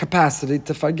capacity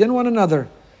to forgive one another.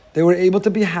 They were able to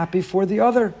be happy for the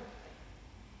other.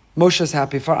 Moshe's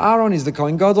happy for Aaron, he's the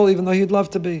Kohen Gadol, even though he'd love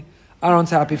to be. Aaron's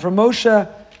happy for Moshe,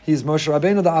 he's Moshe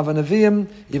Rabbeinu, the Ava Nevi'im,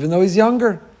 even though he's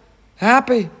younger.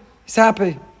 Happy, he's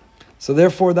happy. So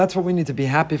therefore, that's what we need to be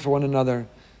happy for one another,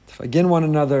 to forgive one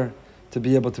another, to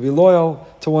be able to be loyal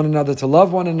to one another, to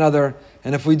love one another.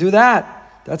 And if we do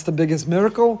that, that's the biggest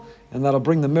miracle, and that'll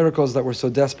bring the miracles that we're so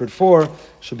desperate for.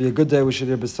 Should be a good day, we should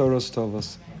hear Besoros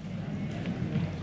Tovos.